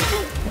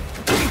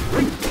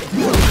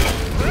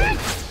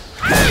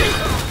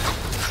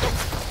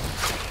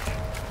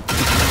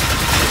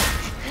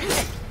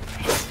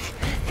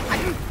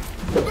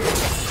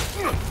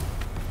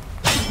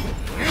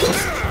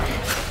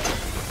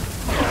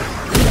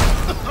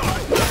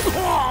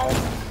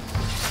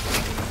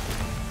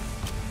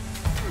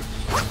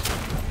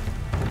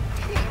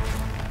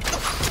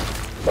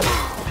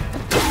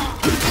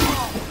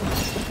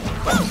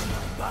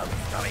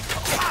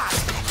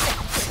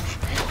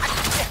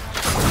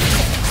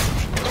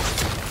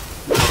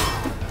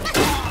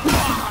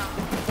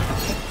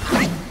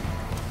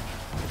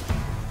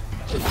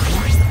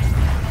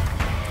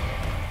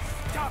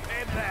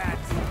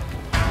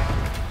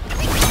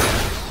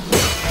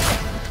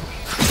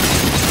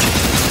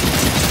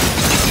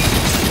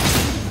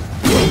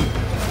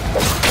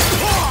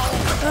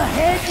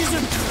 Ahead is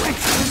a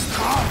treacherous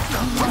path,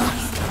 young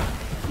master.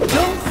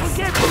 Don't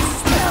forget the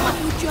spell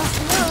you just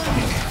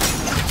learned.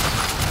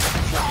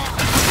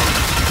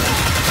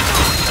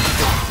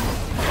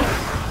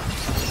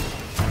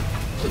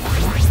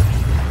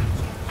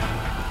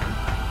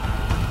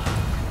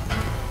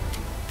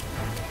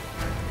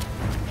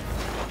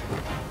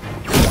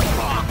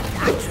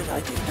 What should I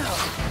do now?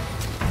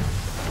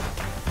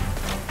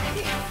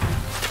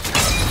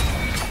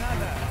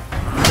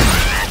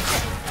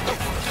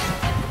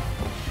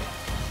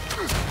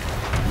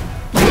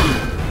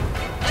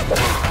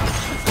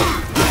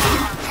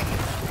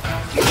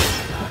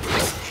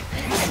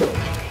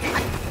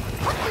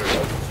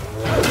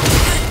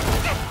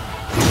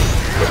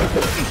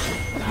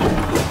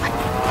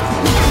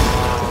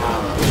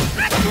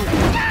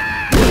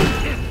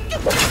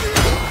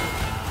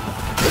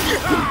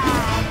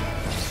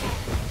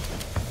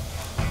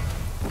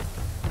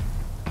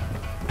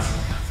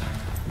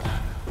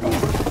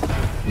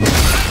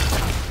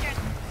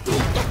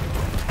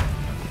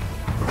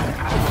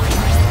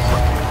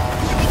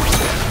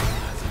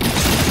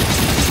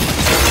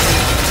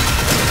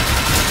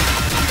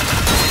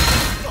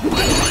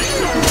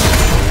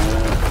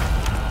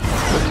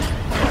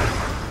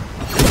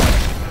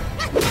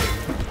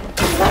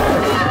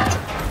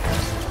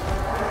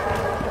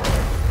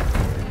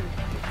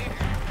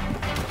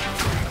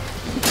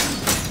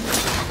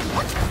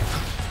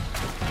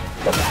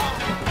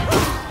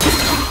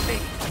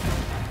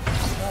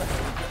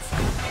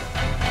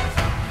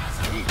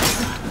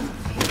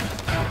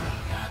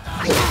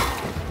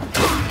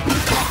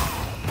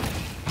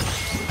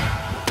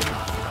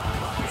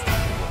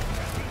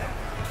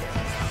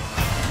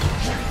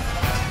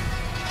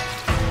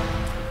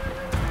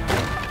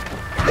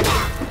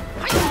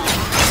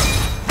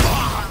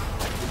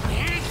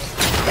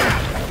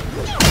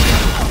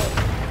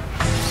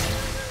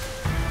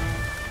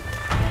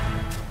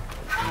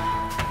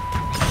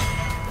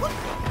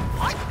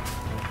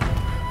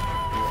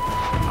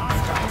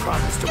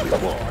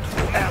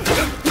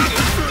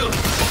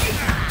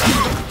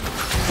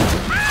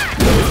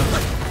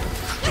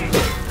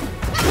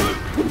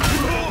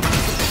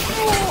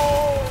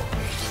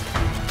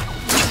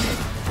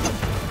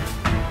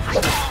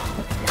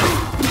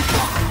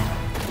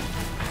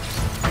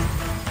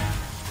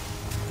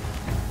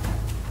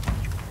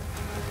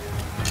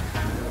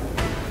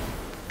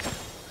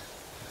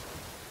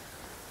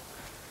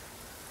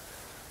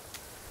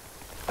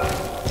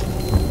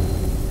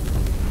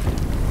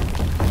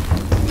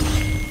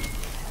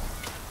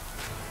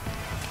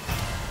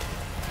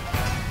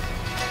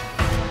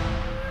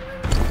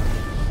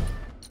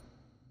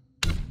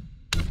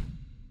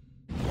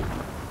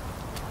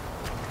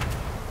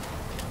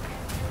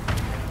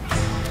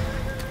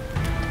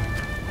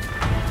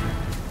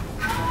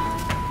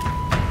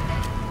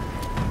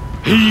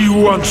 He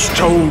once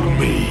told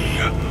me,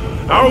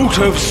 out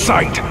of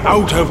sight,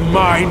 out of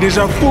mind is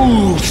a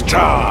fool's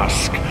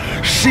task.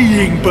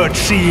 Seeing but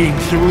seeing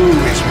through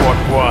is what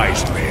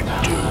wise men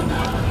do.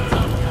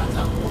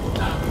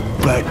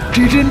 But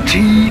didn't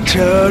he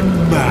turn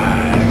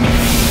mad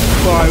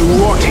by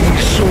what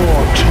he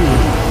saw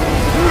too?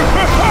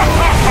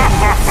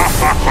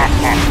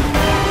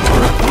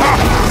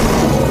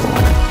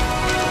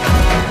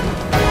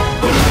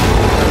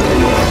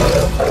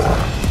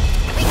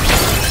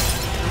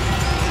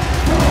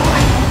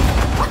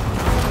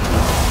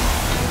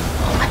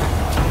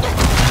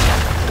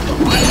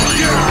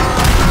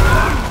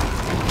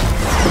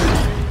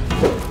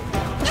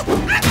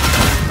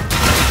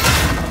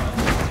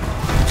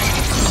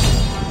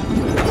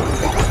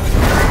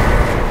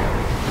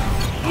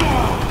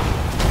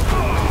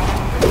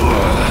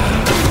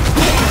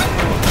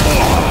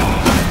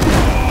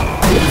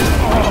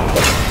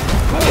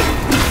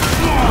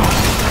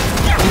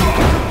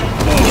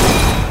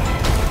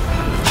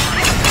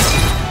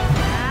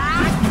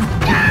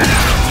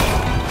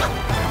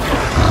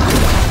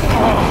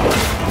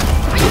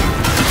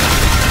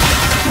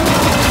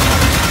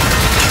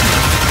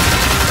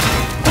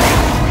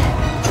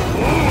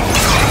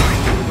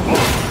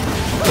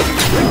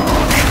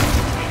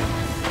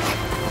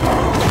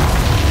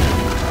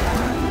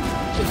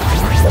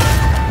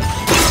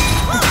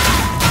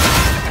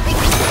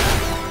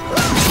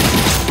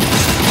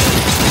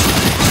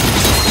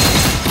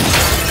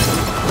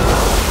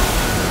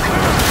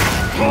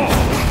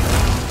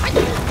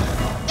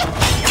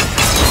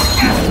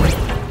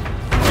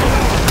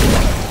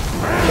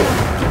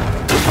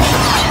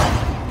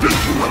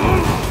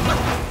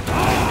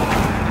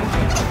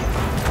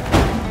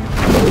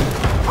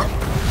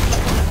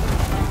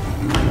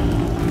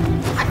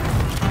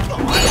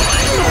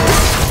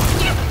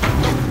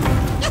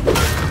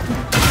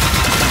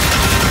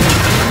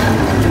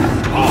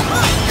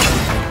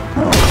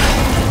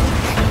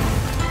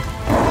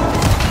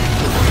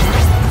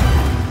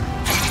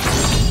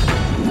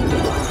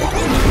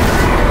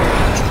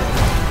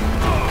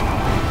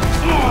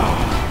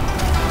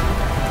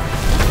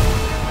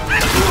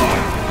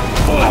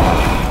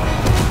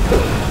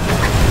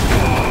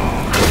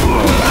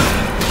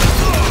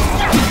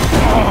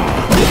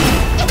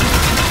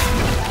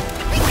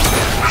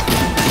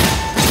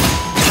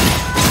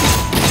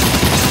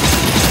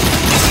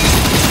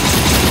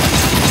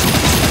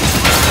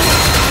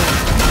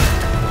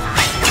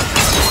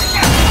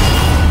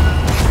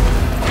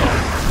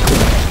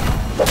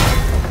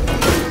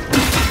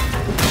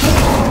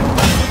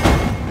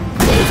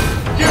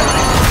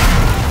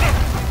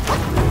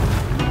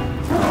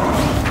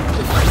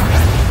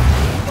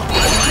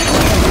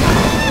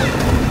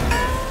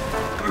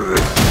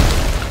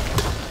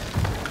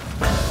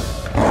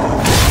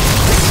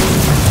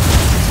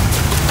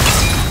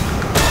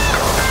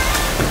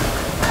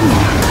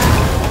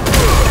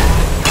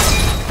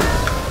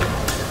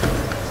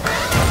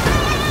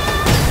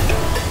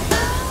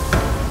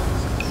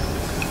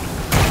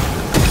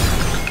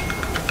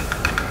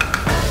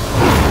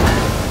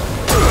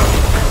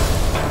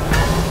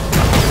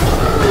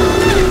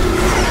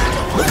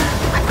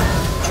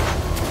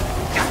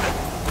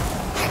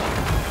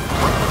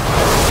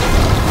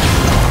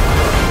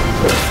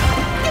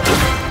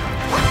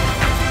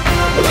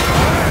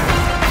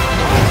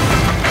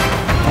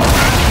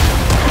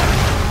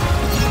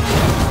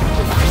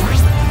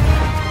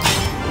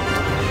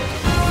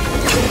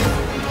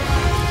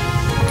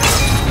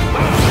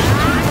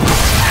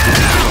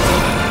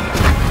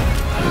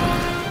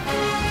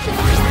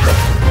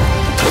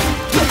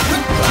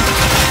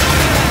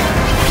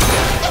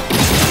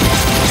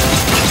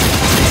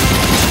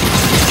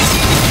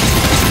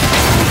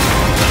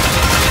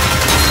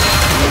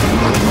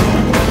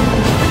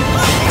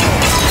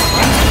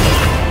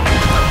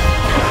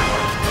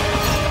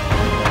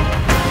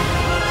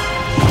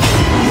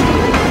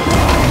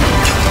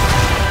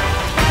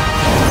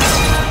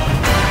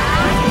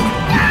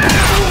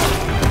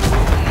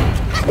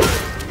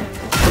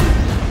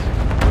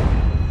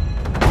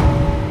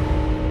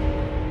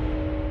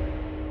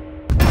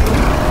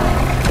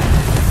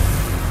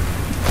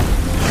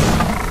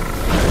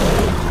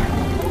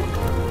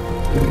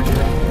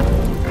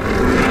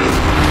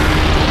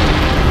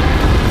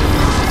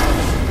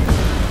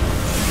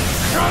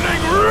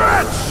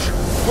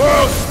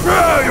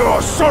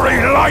 sorry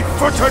life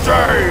for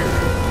today!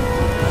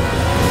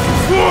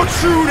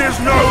 Fortune is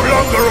no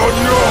longer on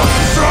your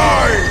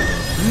side!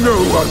 No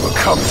one will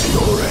come to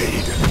your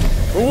aid.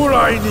 All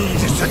I need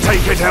is to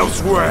take it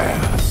elsewhere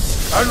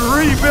and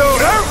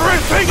rebuild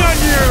everything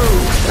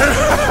anew!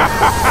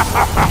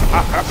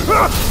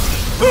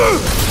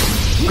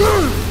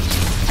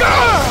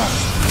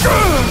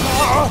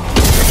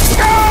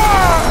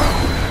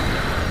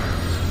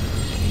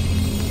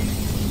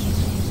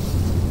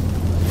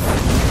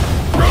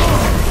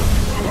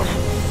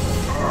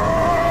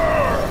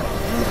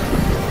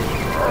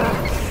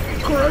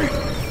 Great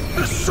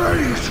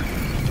siege!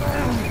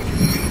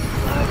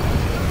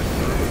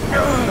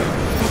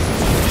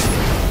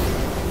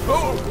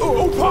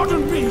 Oh, Oh,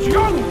 pardon me,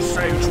 young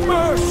sage.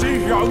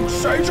 Mercy, young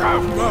sage,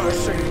 have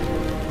mercy.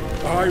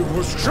 I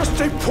was just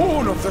a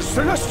pawn of the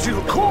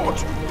Celestial Court.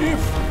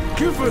 If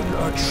given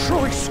a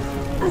choice,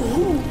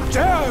 who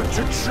dared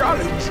to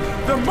challenge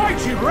the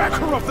mighty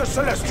wrecker of the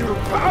Celestial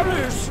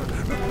Palace?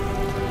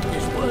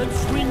 His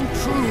words ring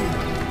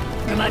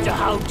true. No matter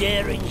how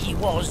daring he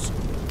was,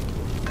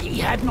 he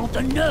had not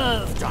the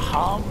nerve to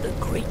harm the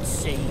great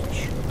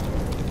sage.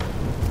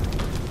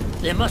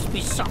 There must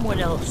be someone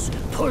else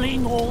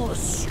pulling all the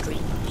strings.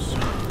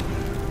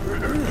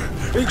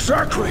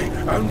 Exactly,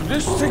 and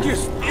this thing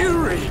is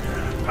eerie.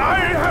 I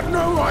have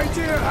no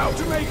idea how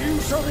to make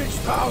use of its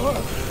power.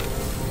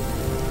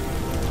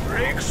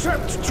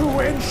 Except to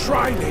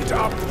enshrine it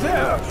up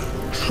there,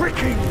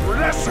 tricking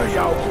lesser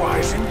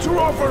Yaoguais into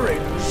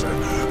offerings.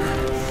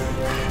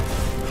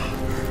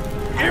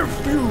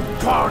 If you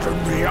pardon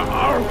me,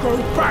 I'll go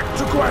back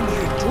to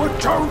Guanyin to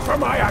atone for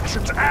my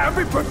actions and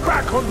be put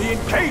back on the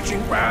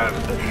engaging band.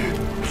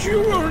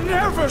 You will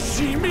never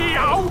see me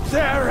out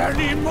there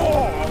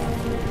anymore.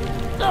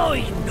 Oh,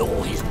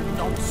 ignore his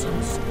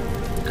nonsense.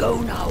 Go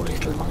now,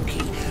 little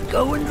monkey.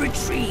 Go and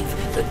retrieve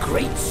the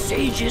great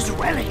sage's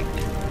relic.